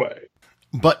other way.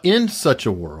 But in such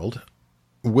a world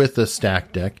with a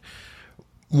stack deck,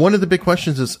 one of the big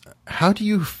questions is, how do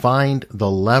you find the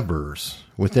levers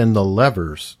within the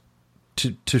levers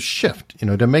to shift,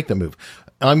 to make the move?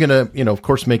 I'm going to, of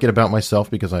course, make it about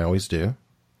myself because I always do.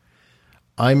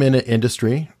 I'm in an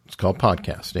industry, it's called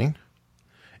podcasting,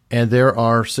 and there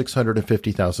are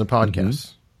 650,000 podcasts.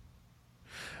 Mm-hmm.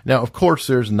 Now, of course,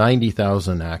 there's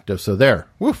 90,000 active. So there,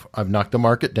 I've knocked the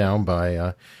market down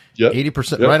by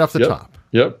 80% right off the top.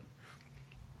 Yep.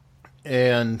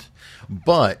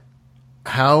 But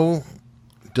how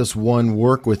does one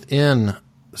work within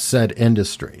said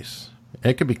industries?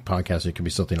 It could be podcasting, it could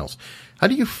be something else. How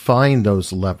do you find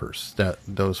those levers,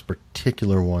 those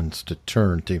particular ones to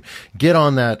turn to get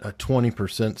on that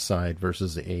 20% side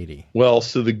versus the 80? Well,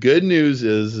 so the good news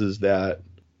is that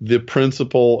the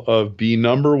principle of be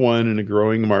number one in a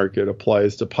growing market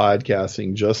applies to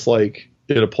podcasting just like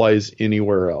it applies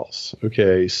anywhere else.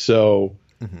 Okay, so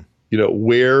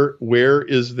where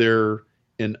is there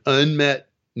an unmet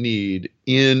need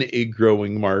in a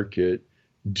growing market?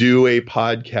 Do a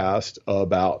podcast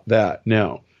about that.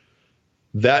 Now,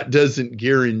 that doesn't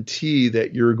guarantee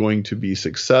that you're going to be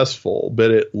successful,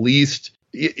 but at least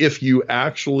if you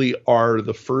actually are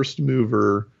the first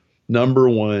mover, number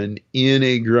one in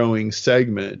a growing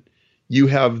segment, you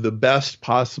have the best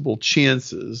possible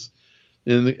chances.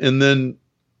 And then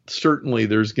certainly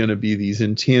there's going to be these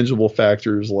intangible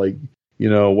factors like,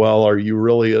 are you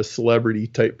really a celebrity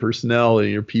type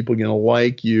personality? Are people going to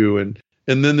like you?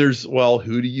 And then there's,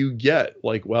 who do you get?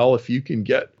 If you can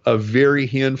get a very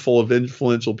handful of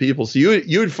influential people. So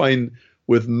you would find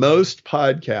with most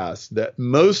podcasts that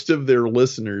most of their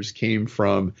listeners came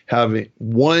from having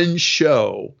one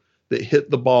show that hit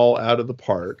the ball out of the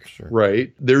park,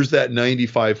 right? There's that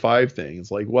 95-5 thing.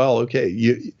 It's like,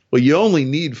 you only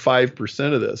need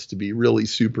 5% of this to be really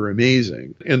super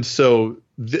amazing. And so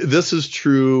this is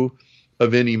true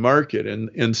of any market.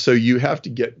 And so you have to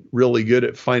get really good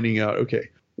at finding out, okay,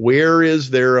 where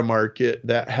is there a market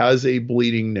that has a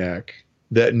bleeding neck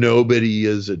that nobody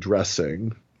is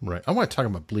addressing? Right. I want to talk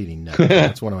about bleeding neck.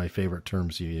 That's one of my favorite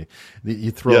terms you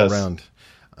throw around.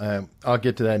 I'll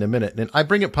get to that in a minute. And I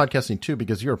bring up podcasting too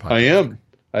because you're a podcaster. I am.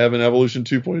 I have an Evolution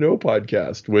 2.0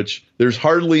 podcast, which there's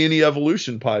hardly any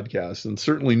evolution podcasts and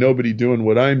certainly nobody doing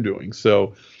what I'm doing.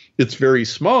 So it's very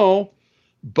small,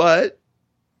 but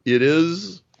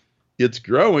it's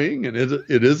growing and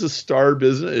it is a star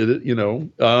business,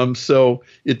 so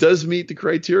it does meet the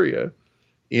criteria.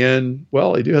 And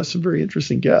I do have some very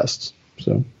interesting guests.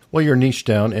 So, you're niche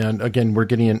down. And again, we're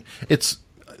getting in. It's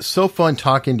so fun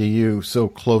talking to you so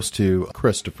close to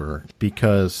Christopher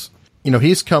because,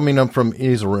 he's coming up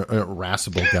he's a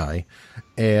irascible guy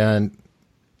and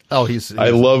I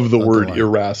love the word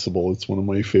irascible. It's one of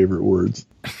my favorite words.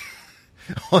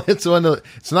 It's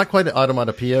not quite an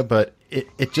automatopoeia, but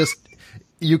it just,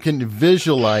 you can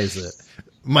visualize it.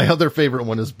 My other favorite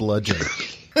one is bludgeon.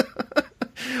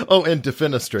 And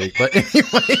defenestrate. But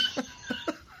anyway.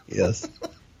 Yes.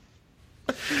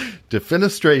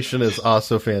 Defenestration is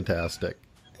also fantastic.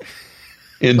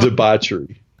 And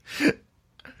debauchery.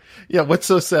 Yeah, what's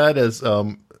so sad is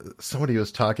somebody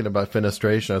was talking about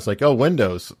fenestration. I was like, oh,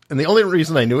 windows. And the only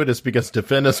reason I knew it is because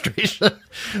defenestration,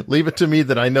 leave it to me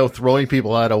that I know throwing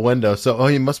people out a window. So, oh,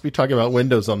 you must be talking about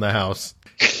windows on the house.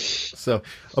 So,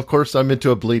 of course, I'm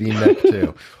into a bleeding neck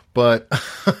too. But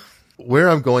where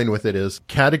I'm going with it is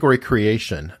category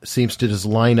creation seems to just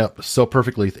line up so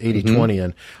perfectly with 80-20.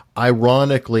 And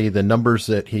ironically, the numbers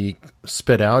that he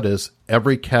spit out is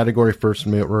every category first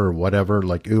mover or whatever,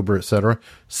 like Uber, et cetera,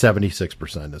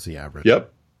 76% is the average.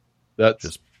 Yep. That's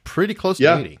just pretty close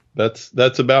to 80. That's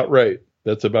about right.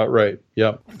 That's about right.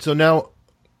 Yep. So now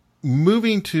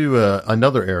moving to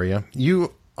another area,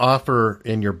 you offer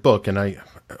in your book, and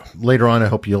later on, I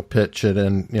hope you'll pitch it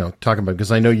and, talk about it,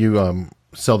 because I know you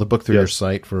sell the book through your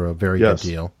site for a very good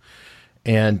deal.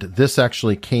 And this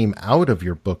actually came out of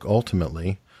your book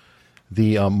ultimately,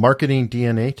 the marketing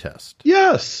DNA test.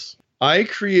 Yes. I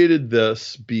created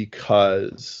this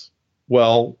because,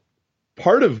 well,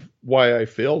 part of why I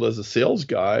failed as a sales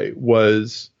guy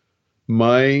was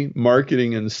my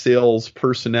marketing and sales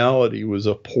personality was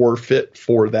a poor fit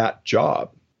for that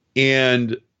job.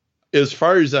 And as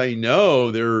far as I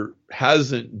know, there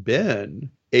hasn't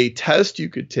been a test you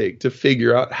could take to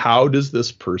figure out how does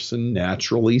this person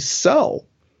naturally sell?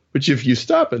 Which if you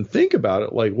stop and think about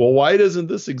it, like, well, why doesn't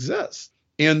this exist?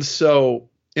 And so,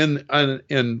 and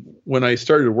when I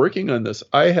started working on this,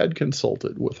 I had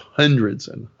consulted with hundreds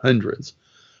and hundreds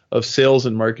of sales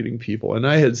and marketing people, and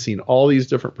I had seen all these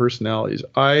different personalities.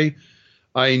 I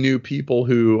knew people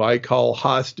who I call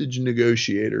hostage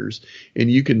negotiators,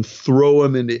 and you can throw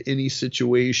them into any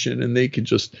situation and they could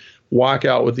just walk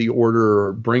out with the order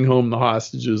or bring home the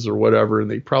hostages or whatever. And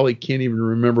they probably can't even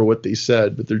remember what they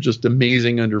said, but they're just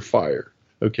amazing under fire.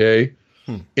 Okay.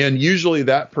 And usually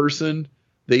that person,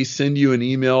 they send you an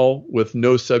email with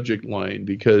no subject line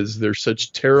because they're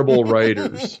such terrible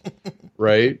writers.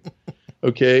 Right.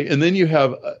 Okay. And then you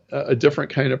have a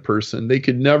different kind of person. They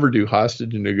could never do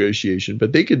hostage negotiation,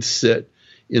 but they could sit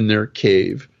in their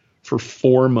cave for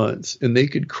 4 months and they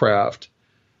could craft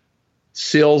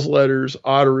sales letters,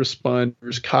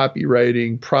 autoresponders,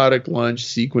 copywriting, product launch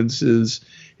sequences.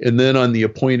 And then on the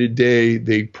appointed day,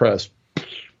 they press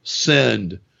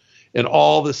send and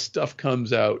all this stuff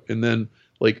comes out. And then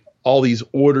like all these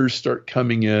orders start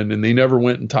coming in and they never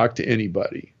went and talked to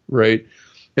anybody. Right.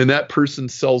 And that person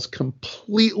sells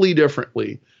completely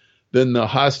differently than the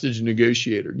hostage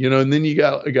negotiator, and then you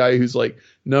got a guy who's like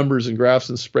numbers and graphs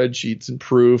and spreadsheets and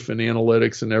proof and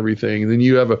analytics and everything. And then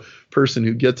you have a person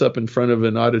who gets up in front of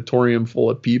an auditorium full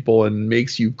of people and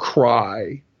makes you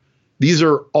cry. These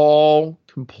are all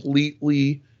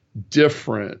completely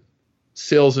different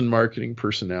sales and marketing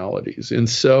personalities. And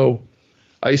so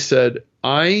I said,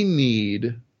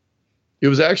 it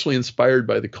was actually inspired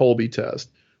by the Kolbe test.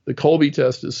 The Kolbe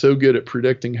test is so good at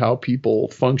predicting how people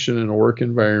function in a work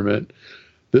environment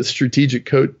that Strategic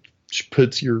Coach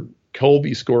puts your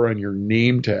Kolbe score on your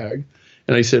name tag.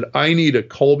 And I said, I need a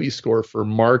Kolbe score for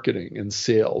marketing and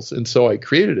sales. And so I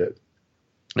created it.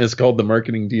 And it's called the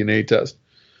Marketing DNA Test,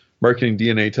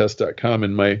 marketingdnatest.com.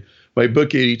 And my book,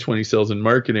 80-20 Sales and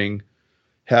Marketing,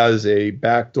 has a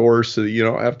back door so that you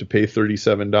don't have to pay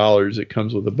 $37. It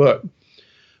comes with a book.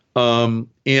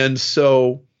 And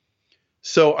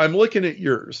so I'm looking at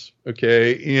yours,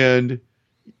 okay, and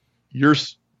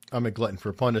I'm a glutton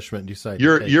for punishment.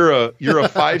 You're a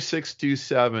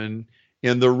 5627,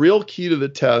 and the real key to the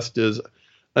test is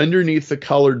underneath the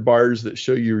colored bars that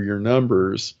show you your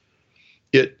numbers.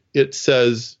 It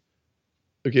says,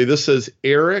 okay, this says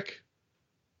Eric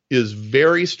is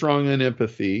very strong on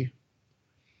empathy,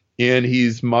 and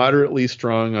he's moderately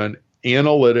strong on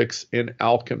analytics and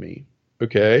alchemy,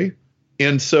 okay,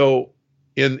 and so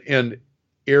and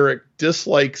Eric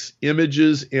dislikes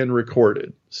images and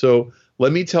recorded. So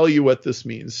let me tell you what this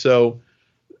means. So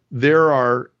there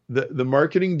are the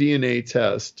marketing DNA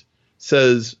test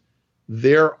says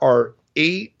there are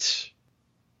 8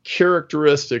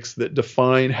 characteristics that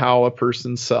define how a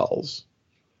person sells.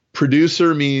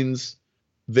 Producer means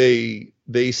they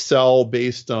sell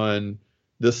based on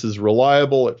this is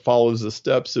reliable, it follows the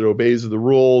steps, it obeys the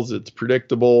rules, it's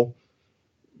predictable,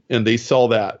 and they sell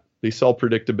that. They sell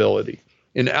predictability.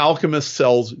 An alchemist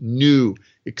sells new,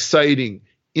 exciting,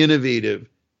 innovative,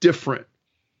 different.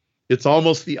 It's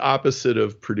almost the opposite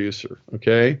of producer,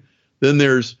 okay? Then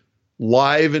there's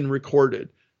live and recorded.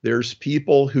 There's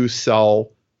people who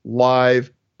sell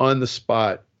live, on the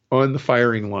spot, on the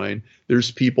firing line. There's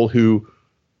people who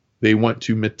they want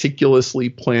to meticulously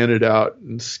plan it out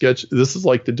and sketch. This is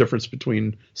like the difference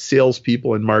between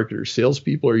salespeople and marketers.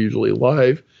 Salespeople are usually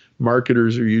live.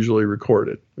 Marketers are usually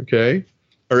recorded, okay?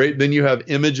 All right, then you have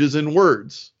images and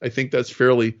words. I think that's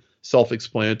fairly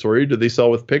self-explanatory. Do they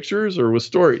sell with pictures or with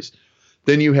stories?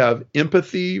 Then you have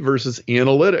empathy versus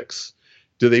analytics.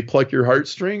 Do they pluck your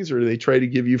heartstrings or do they try to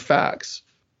give you facts?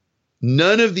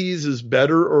 None of these is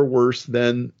better or worse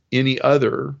than any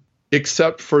other,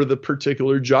 except for the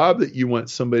particular job that you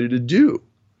want somebody to do.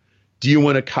 Do you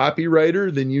want a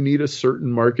copywriter? Then you need a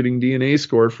certain marketing DNA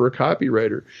score for a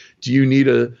copywriter. Do you need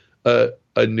a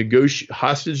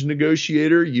hostage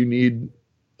negotiator? You need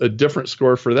a different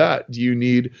score for that. Do you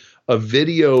need a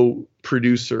video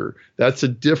producer? That's a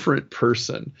different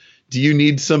person. Do you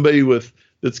need somebody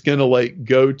that's going to like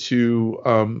go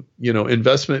to,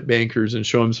 investment bankers and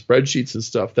show them spreadsheets and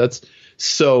stuff?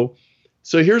 So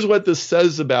here's what this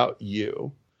says about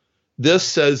you. This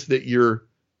says that you're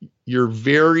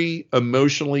very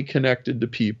emotionally connected to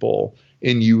people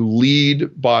and you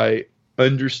lead by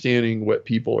understanding what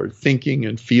people are thinking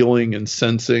and feeling and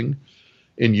sensing,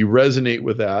 and you resonate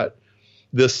with that.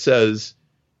 This says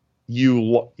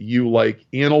you like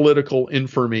analytical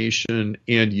information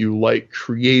and you like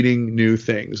creating new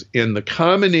things. And the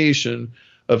combination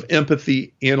of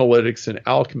empathy, analytics, and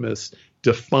alchemist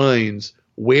defines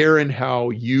where and how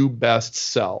you best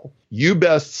sell. You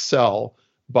best sell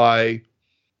by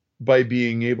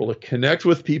being able to connect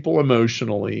with people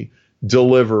emotionally,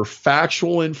 deliver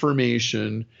factual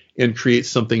information, and create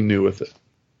something new with it.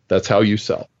 That's how you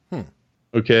sell.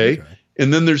 Okay?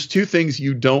 And then there's two things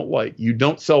you don't like. You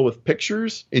don't sell with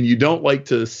pictures, and you don't like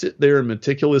to sit there and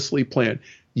meticulously plan.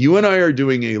 You and I are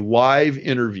doing a live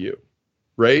interview,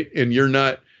 right? And you're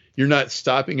not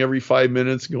stopping every 5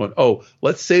 minutes and going, oh,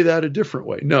 let's say that a different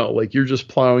way. No, like you're just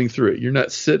plowing through it. You're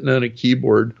not sitting on a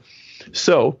keyboard.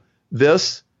 So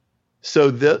here's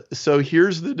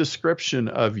the description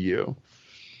of you.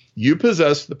 You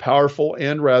possess the powerful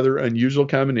and rather unusual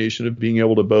combination of being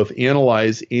able to both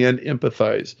analyze and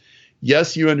empathize.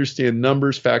 Yes, you understand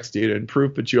numbers, facts, data, and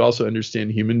proof, but you also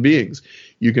understand human beings.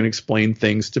 You can explain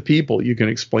things to people. You can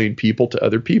explain people to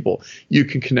other people. You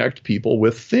can connect people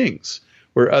with things.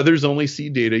 Where others only see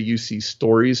data, you see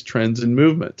stories, trends, and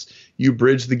movements. You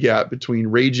bridge the gap between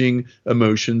raging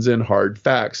emotions and hard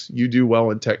facts. You do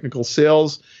well in technical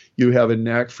sales. You have a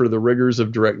knack for the rigors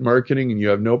of direct marketing, and you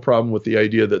have no problem with the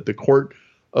idea that the court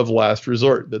of last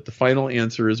resort, that the final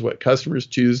answer is what customers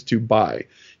choose to buy.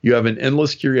 You have an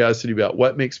endless curiosity about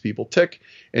what makes people tick,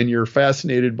 and you're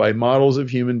fascinated by models of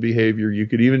human behavior. You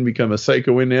could even become a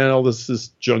psychoanalysis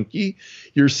junkie.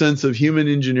 Your sense of human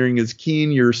engineering is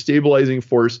keen. You're a stabilizing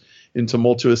force in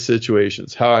tumultuous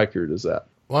situations. How accurate is that?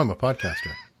 Well, I'm a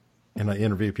podcaster, and I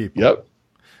interview people. Yep.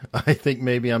 I think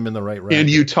maybe I'm in the right rank. And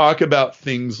you talk about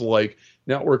things like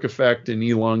network effect and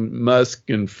Elon Musk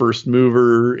and first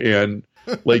mover, and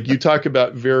like you talk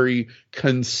about very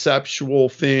conceptual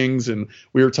things. And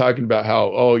we were talking about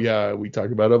how, oh yeah, we talk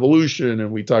about evolution,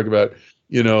 and we talk about,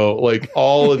 like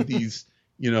all of these,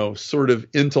 sort of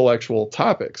intellectual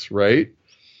topics, right?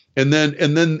 And then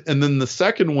the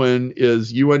second one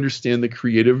is you understand the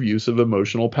creative use of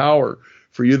emotional power.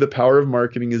 For you, the power of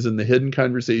marketing is in the hidden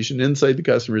conversation inside the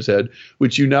customer's head,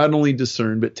 which you not only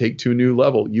discern, but take to a new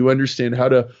level. You understand how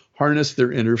to harness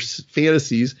their inner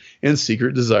fantasies and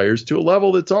secret desires to a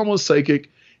level that's almost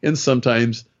psychic and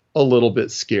sometimes a little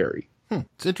bit scary.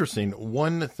 It's interesting.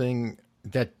 One thing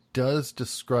that does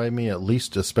describe me, at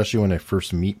least especially when I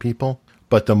first meet people,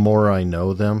 but the more I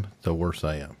know them, the worse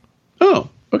I am. Oh,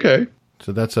 okay.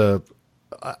 So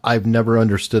I've never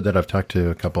understood that. I've talked to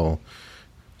a couple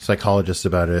psychologists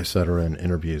about it, et cetera, in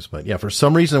interviews. But yeah, for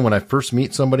some reason, when I first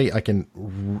meet somebody,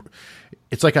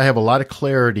 it's like I have a lot of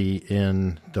clarity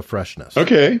in the freshness.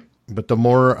 Okay. But the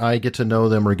more I get to know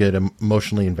them or get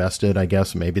emotionally invested, I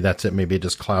guess maybe that's it. Maybe it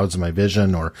just clouds my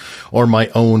vision, or my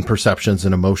own perceptions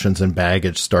and emotions and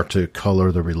baggage start to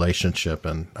color the relationship,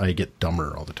 and I get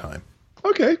dumber all the time.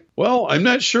 Okay. Well, I'm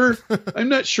not sure. I'm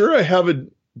not sure I have a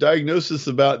diagnosis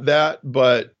about that,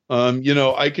 but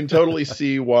I can totally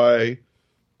see why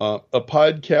a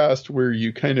podcast where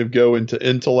you kind of go into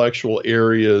intellectual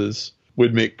areas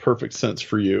would make perfect sense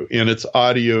for you. And it's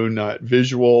audio, not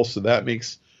visual, so that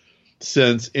makes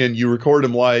sense. And you record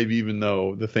them live, even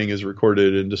though the thing is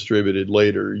recorded and distributed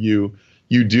later. You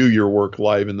do your work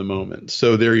live in the moment.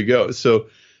 So there you go. So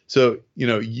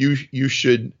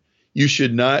you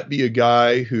should not be a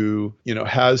guy who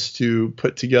has to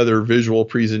put together visual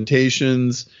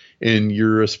presentations. And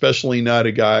you're especially not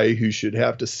a guy who should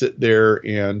have to sit there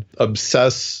and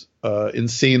obsess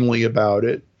insanely about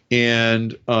it.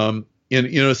 And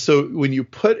so when you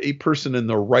put a person in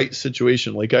the right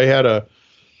situation, like I had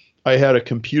a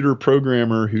computer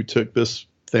programmer who took this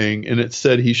thing and it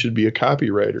said he should be a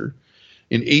copywriter.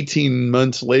 And 18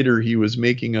 months later, he was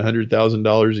making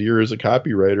 $100,000 a year as a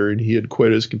copywriter, and he had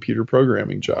quit his computer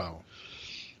programming job. Wow.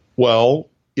 Well,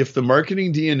 if the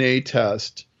marketing DNA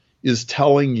test is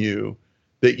telling you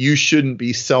that you shouldn't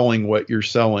be selling what you're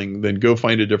selling, then go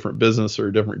find a different business or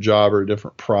a different job or a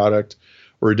different product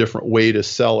or a different way to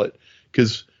sell it.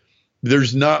 Because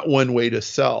there's not one way to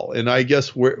sell. And I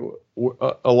guess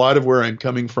a lot of where I'm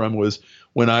coming from was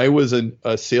when I was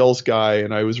a sales guy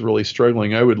and I was really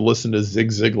struggling, I would listen to Zig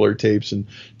Ziglar tapes and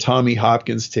Tommy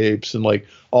Hopkins tapes and like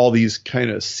all these kind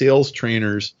of sales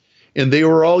trainers. And they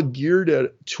were all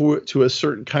geared to a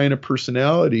certain kind of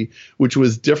personality, which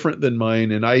was different than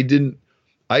mine. And I didn't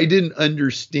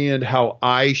understand how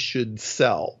I should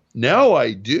sell. Now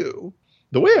I do.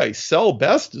 The way I sell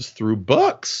best is through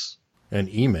books. And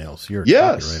emails. You're a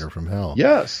Yes. copywriter from hell.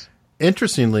 Yes.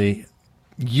 Interestingly,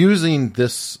 using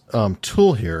this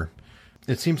tool here,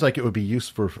 it seems like it would be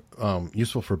useful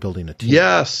for building a team.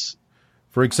 Yes.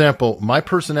 For example, my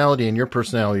personality and your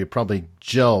personality probably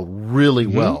gel really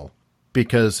well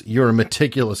because you're a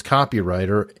meticulous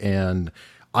copywriter and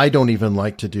I don't even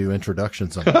like to do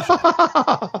introductions on the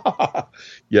show.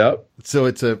 Yep. So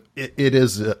it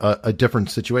is a different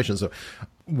situation. So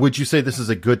would you say this is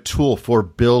a good tool for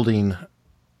building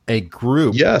a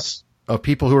group Yes. of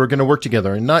people who are going to work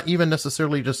together and not even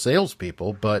necessarily just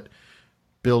salespeople, but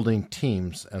building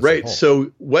teams as a Right. whole?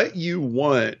 So what you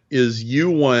want is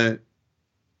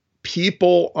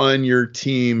people on your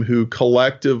team who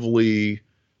collectively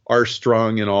are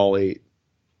strong in all 8.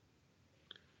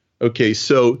 Okay.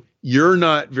 So you're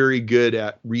not very good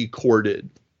at recorded.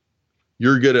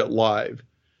 You're good at live.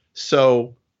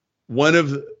 So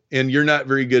and you're not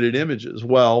very good at images.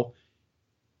 Well,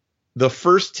 the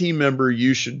first team member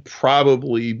you should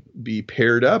probably be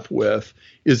paired up with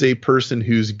is a person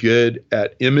who's good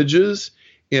at images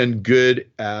and good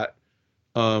at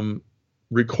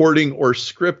recording or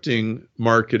scripting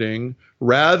marketing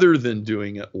rather than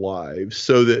doing it live,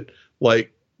 so that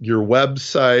like your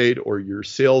website or your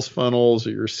sales funnels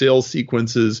or your sales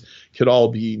sequences could all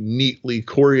be neatly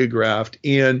choreographed,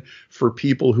 and for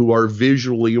people who are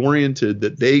visually oriented,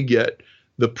 that they get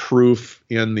the proof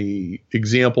and the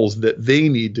examples that they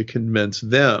need to convince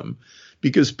them,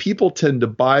 because people tend to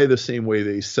buy the same way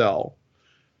they sell.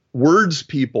 Words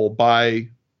people buy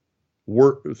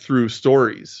through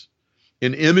stories,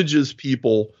 and images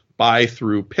people buy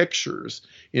through pictures,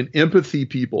 and empathy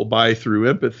people buy through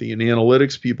empathy, and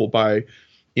analytics people buy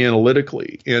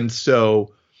analytically. And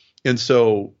so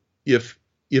if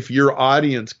your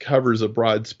audience covers a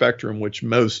broad spectrum, which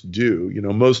most do,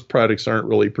 most products aren't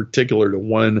really particular to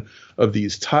one of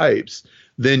these types,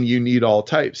 then you need all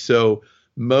types. So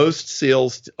most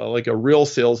sales, like a real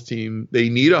sales team, they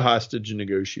need a hostage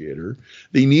negotiator.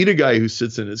 They need a guy who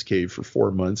sits in his cave for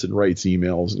 4 months and writes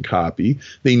emails and copy.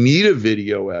 They need a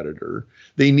video editor.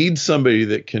 They need somebody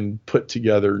that can put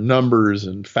together numbers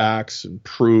and facts and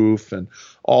proof and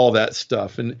all that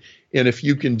stuff. And if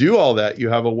you can do all that, you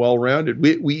have a well-rounded.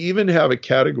 We even have a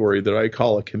category that I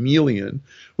call a chameleon,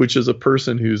 which is a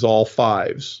person who's all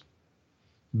 5s.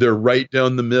 They're right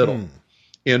down the middle.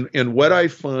 And what I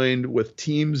find with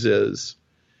teams is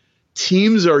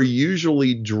teams are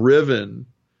usually driven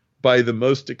by the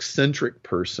most eccentric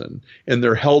person, and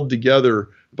they're held together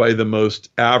by the most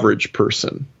average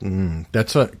person.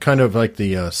 That's kind of like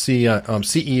the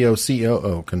CEO,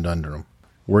 COO conundrum,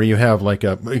 where you have like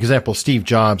example, Steve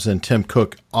Jobs and Tim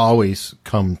Cook always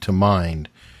come to mind,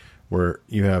 where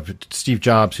you have Steve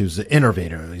Jobs, who's the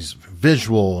innovator, he's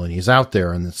visual and he's out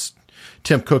there, and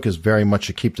Tim Cook is very much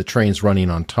to keep the trains running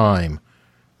on time,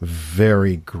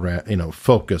 very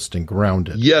focused and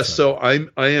grounded. Yes, so I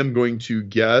am going to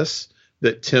guess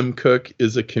that Tim Cook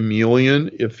is a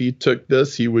chameleon. If he took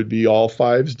this, he would be all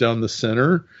 5s down the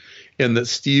center, and that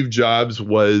Steve Jobs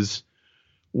was,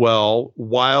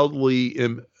 wildly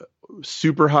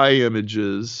super high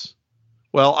images.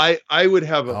 Well, I would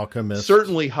have Alchemist.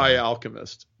 Certainly high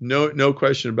alchemist. No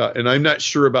question about it. And I'm not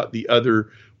sure about the other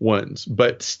ones,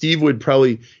 but Steve would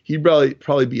probably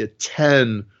be a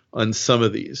 10 on some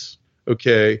of these.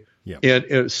 Okay. Yeah.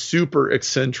 And super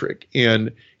eccentric.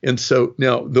 And so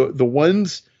now the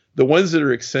ones that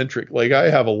are eccentric, like I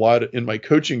have a lot in my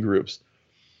coaching groups,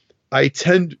 I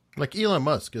tend like Elon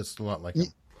Musk is a lot like him,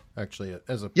 actually,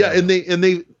 as a yeah, and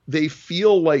they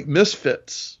feel like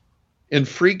misfits and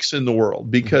freaks in the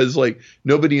world because like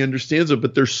nobody understands it,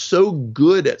 but they're so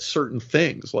good at certain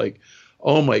things. Like,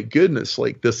 oh my goodness,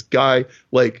 like this guy,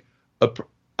 like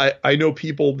I know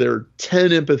people, they're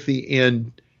 10 empathy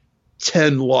and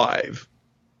 10 live.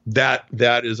 That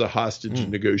is a hostage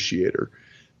negotiator.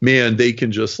 man, they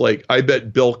can just like, I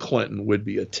bet Bill Clinton would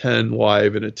be a 10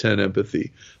 live and a 10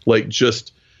 empathy. Like,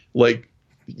 just like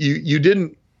you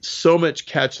didn't so much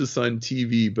catch this on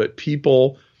TV, but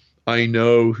people I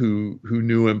know who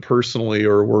knew him personally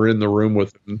or were in the room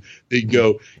with him, they'd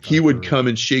go, he would come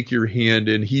and shake your hand,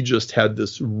 and he just had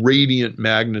this radiant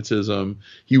magnetism.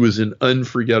 He was an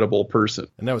unforgettable person.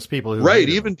 And that was people who right,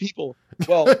 even people.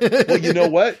 Well, you know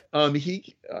what? I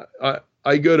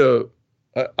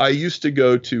used to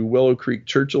go to Willow Creek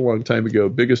Church a long time ago,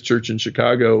 biggest church in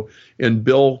Chicago, and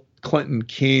Bill Clinton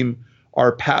came.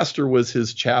 Our pastor was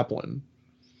his chaplain,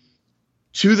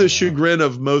 to the chagrin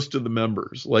of most of the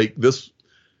members. Like this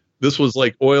was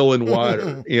like oil and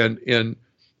water.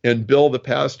 and Bill, the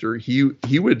pastor,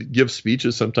 he would give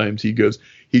speeches sometimes. He'd go,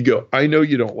 I know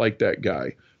you don't like that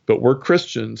guy, but we're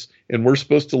Christians and we're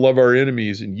supposed to love our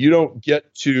enemies, and you don't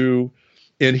get to.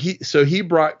 And he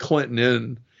brought Clinton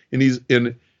in, and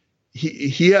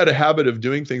he had a habit of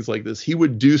doing things like this. He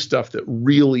would do stuff that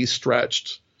really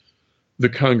stretched the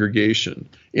congregation,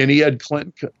 and he had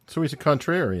Clinton. So he's a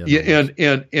contrarian. Yeah,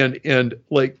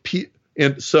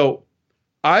 and so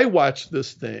I watched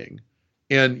this thing,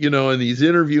 and and he's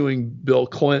interviewing Bill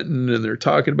Clinton, and they're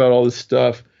talking about all this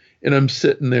stuff, and I'm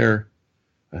sitting there.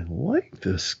 I like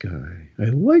this guy. I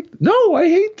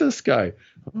hate this guy.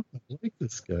 Oh, I like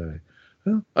this guy.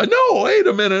 No, wait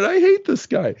a minute. I hate this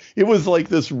guy. It was like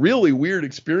this really weird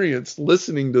experience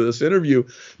listening to this interview,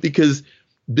 because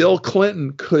Bill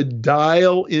Clinton could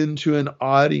dial into an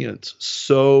audience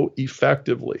so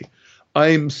effectively.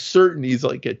 I'm certain he's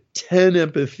like a 10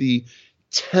 empathy,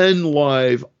 10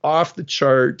 live, off the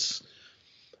charts.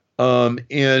 And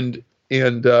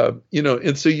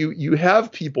so you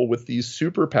have people with these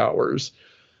superpowers,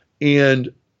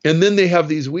 and then they have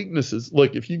these weaknesses.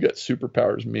 Look, if you got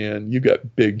superpowers, man, you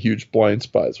got big, huge blind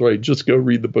spots, right? Just go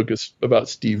read the book about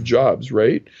Steve Jobs,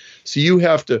 right? So you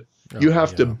have to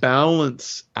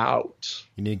balance out.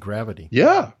 You need gravity.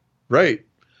 Yeah, right.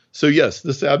 So yes,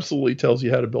 this absolutely tells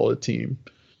you how to build a team.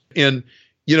 And,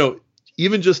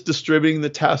 even just distributing the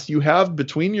tasks you have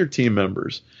between your team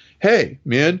members. Hey,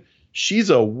 man, she is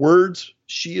a wordsmith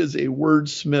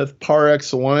par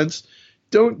excellence.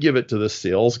 Don't give it to the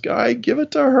sales guy. Give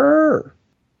it to her.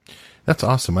 That's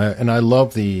awesome. I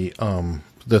love the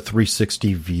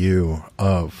 360 view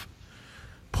of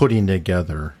putting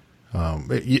together.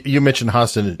 You mentioned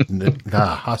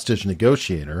hostage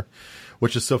negotiator,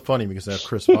 which is so funny because I have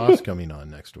Chris Voss coming on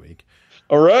next week.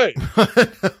 All right.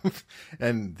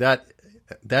 And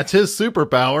that's his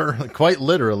superpower, quite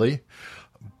literally.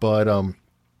 But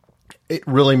it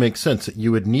really makes sense that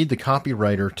you would need the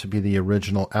copywriter to be the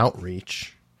original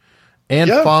outreach and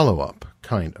follow-up,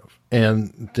 kind of.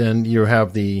 And then you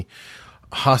have the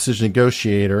hostage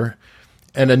negotiator.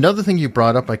 And another thing you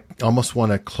brought up, I almost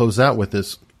want to close out with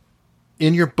is,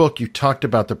 in your book, you talked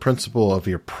about the principle of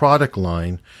your product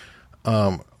line,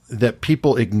 that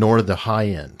people ignore the high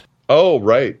end. Oh,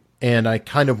 right. And I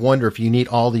kind of wonder if you need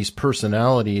all these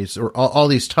personalities or all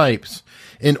these types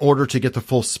in order to get the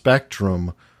full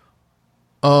spectrum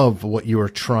of what you are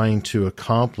trying to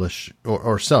accomplish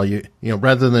or sell. You know,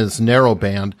 rather than this narrow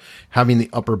band, having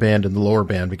the upper band and the lower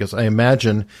band, because I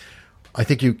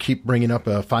think you keep bringing up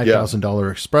a $5,000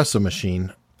 espresso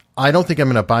machine. I don't think I'm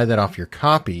going to buy that off your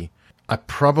copy. I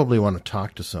probably want to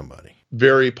talk to somebody.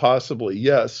 Very possibly.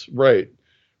 Yes. Right.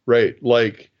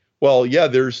 Like,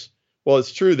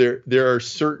 it's true. There are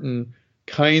certain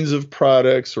kinds of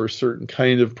products or certain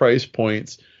kind of price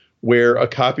points where a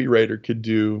copywriter could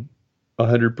do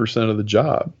 100% of the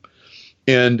job.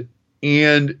 And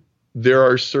there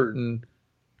are certain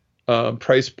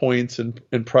price points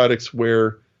and products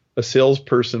where a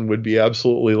salesperson would be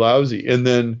absolutely lousy. And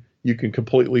then you can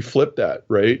completely flip that,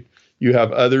 right? You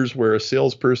have others where a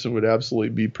salesperson would absolutely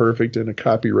be perfect and a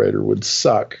copywriter would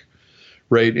suck,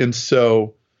 right? And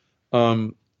so,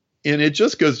 and it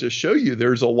just goes to show you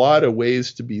there's a lot of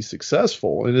ways to be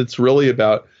successful. And it's really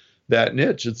about that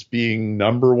niche. It's being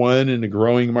number one in a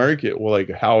growing market. Well,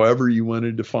 like however you want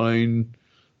to define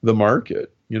the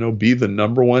market, be the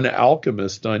number one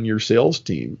alchemist on your sales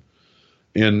team,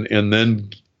 and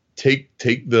then take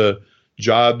the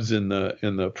jobs and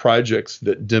the projects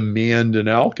that demand an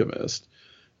alchemist.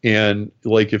 And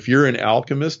like, if you're an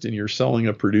alchemist and you're selling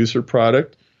a producer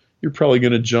product, you're probably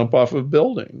going to jump off a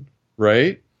building,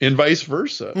 right? And vice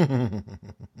versa.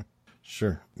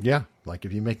 Sure. Yeah. Like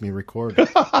if you make me record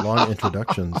long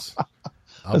introductions,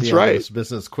 I'll That's be out of this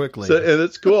business quickly. So, and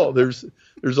it's cool. There's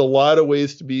a lot of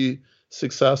ways to be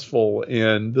successful.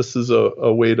 And this is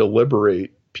a way to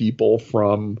liberate people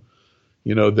from,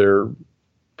 their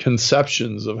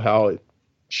conceptions of how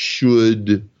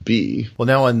should be. Well,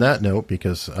 now on that note,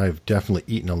 because I've definitely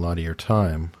eaten a lot of your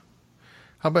time,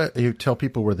 how about you tell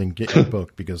people where they can get your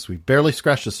book? Because we barely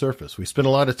scratched the surface. We spent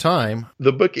a lot of time.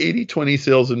 The book 80/20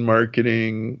 Sales and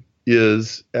Marketing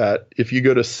is at, if you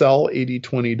go to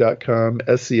sell8020.com,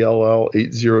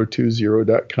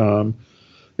 SELL8020.com,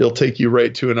 it'll take you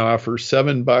right to an offer.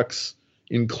 $7,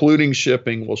 including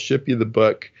shipping, will ship you the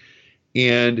book,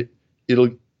 and it'll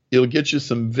get you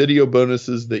some video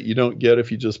bonuses that you don't get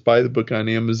if you just buy the book on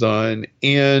Amazon.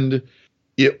 And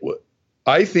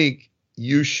I think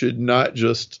you should not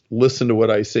just listen to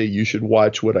what I say. You should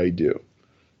watch what I do.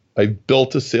 I've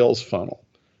built a sales funnel.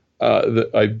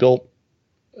 I've built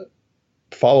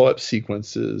follow-up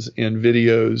sequences and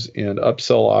videos and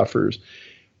upsell offers.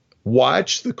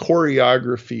 Watch the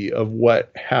choreography of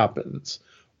what happens.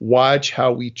 Watch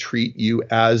how we treat you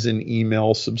as an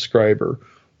email subscriber.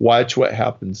 Watch what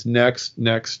happens next.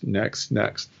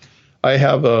 I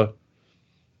have a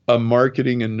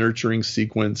marketing and nurturing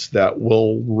sequence that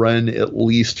will run at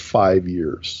least 5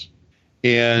 years.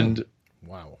 And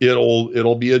wow,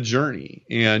 it'll be a journey,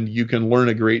 and you can learn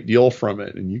a great deal from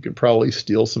it, and you can probably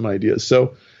steal some ideas.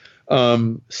 So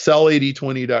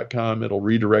sell8020.com, it'll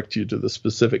redirect you to the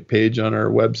specific page on our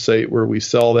website where we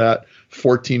sell that.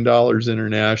 $14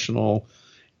 international.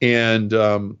 And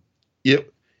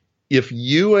if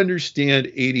you understand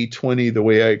 80/20 the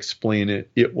way I explain it,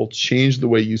 it will change the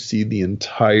way you see the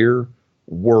entire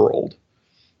world.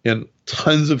 And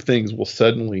tons of things will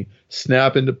suddenly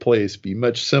snap into place, be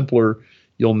much simpler.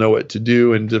 You'll know what to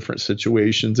do in different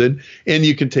situations. And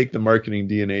you can take the marketing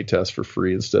DNA test for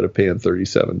free instead of paying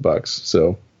 $37.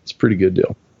 So it's a pretty good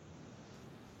deal.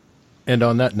 And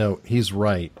on that note, he's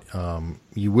right.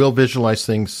 You will visualize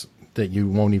things that you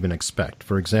won't even expect.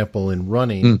 For example, in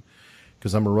running,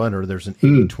 because I'm a runner, there's an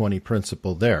 80/20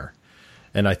 principle there.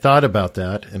 And I thought about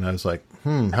that, and I was like,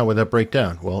 how would that break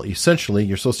down? Well, essentially,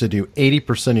 you're supposed to do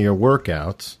 80% of your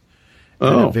workouts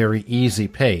at a very easy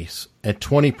pace, and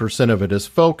 20% of it is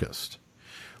focused.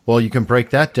 Well, you can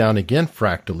break that down again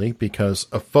fractally, because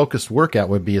a focused workout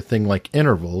would be a thing like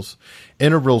intervals.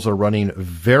 Intervals are running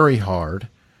very hard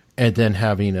and then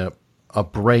having a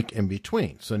break in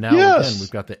between. So now, again, we've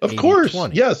got the 80/20. Of course,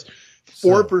 yes.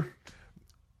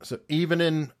 So even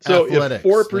in so athletics,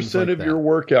 if 4% of your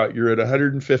workout, you're at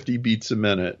 150 beats a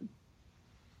minute,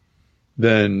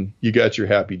 then you got your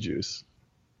happy juice.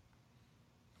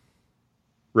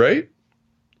 Right?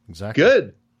 Exactly.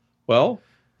 Good. Well,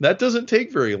 that doesn't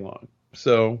take very long.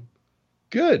 So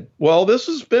good. Well, this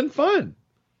has been fun.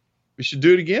 We should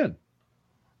do it again.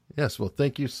 Yes. Well,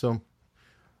 thank you.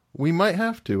 We might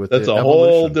have to. That's a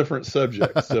whole different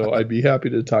subject. So I'd be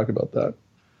happy to talk about that.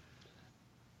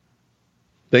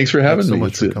 Thanks for having me.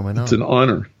 Thanks so much for coming on. It's an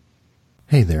honor.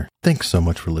 Hey there. Thanks so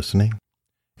much for listening.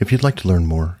 If you'd like to learn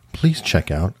more, please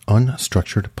check out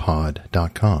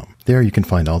unstructuredpod.com. There you can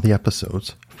find all the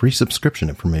episodes, free subscription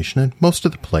information, and most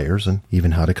of the players, and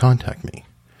even how to contact me.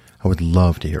 I would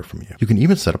love to hear from you. You can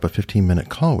even set up a 15-minute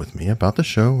call with me about the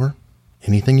show or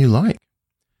anything you like.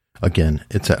 Again,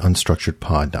 it's at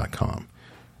unstructuredpod.com,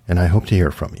 and I hope to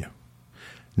hear from you.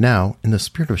 Now, in the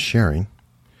spirit of sharing,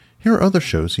 here are other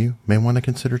shows you may want to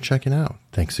consider checking out.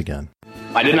 Thanks again.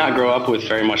 I did not grow up with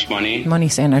very much money.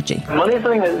 Money's energy. Money is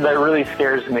something that really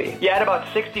scares me. You had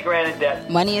about 60 grand in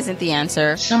debt. Money isn't the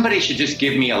answer. Somebody should just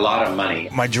give me a lot of money.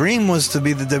 My dream was to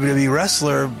be the WWE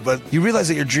wrestler, but you realize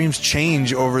that your dreams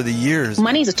change over the years.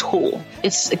 Money is a tool.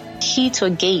 It's a key to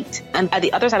a gate. And at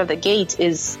the other side of the gate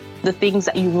is the things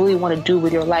that you really want to do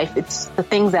with your life. It's the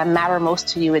things that matter most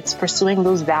to you. It's pursuing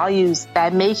those values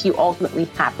that make you ultimately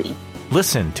happy.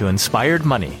 Listen to Inspired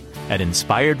Money at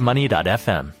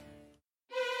inspiredmoney.fm.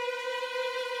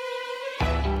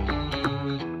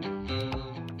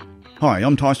 Hi,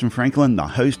 I'm Tyson Franklin, the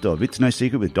host of It's No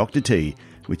Secret with Dr. T,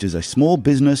 which is a small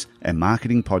business and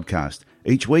marketing podcast.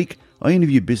 Each week, I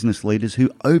interview business leaders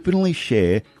who openly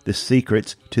share the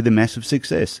secrets to the massive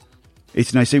success.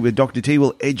 It's No Secret with Dr. T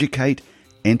will educate,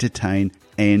 entertain,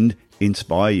 and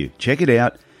inspire you. Check it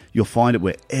out. You'll find it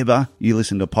wherever you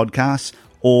listen to podcasts,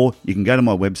 or you can go to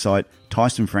my website,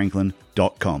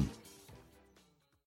 tysonfranklin.com.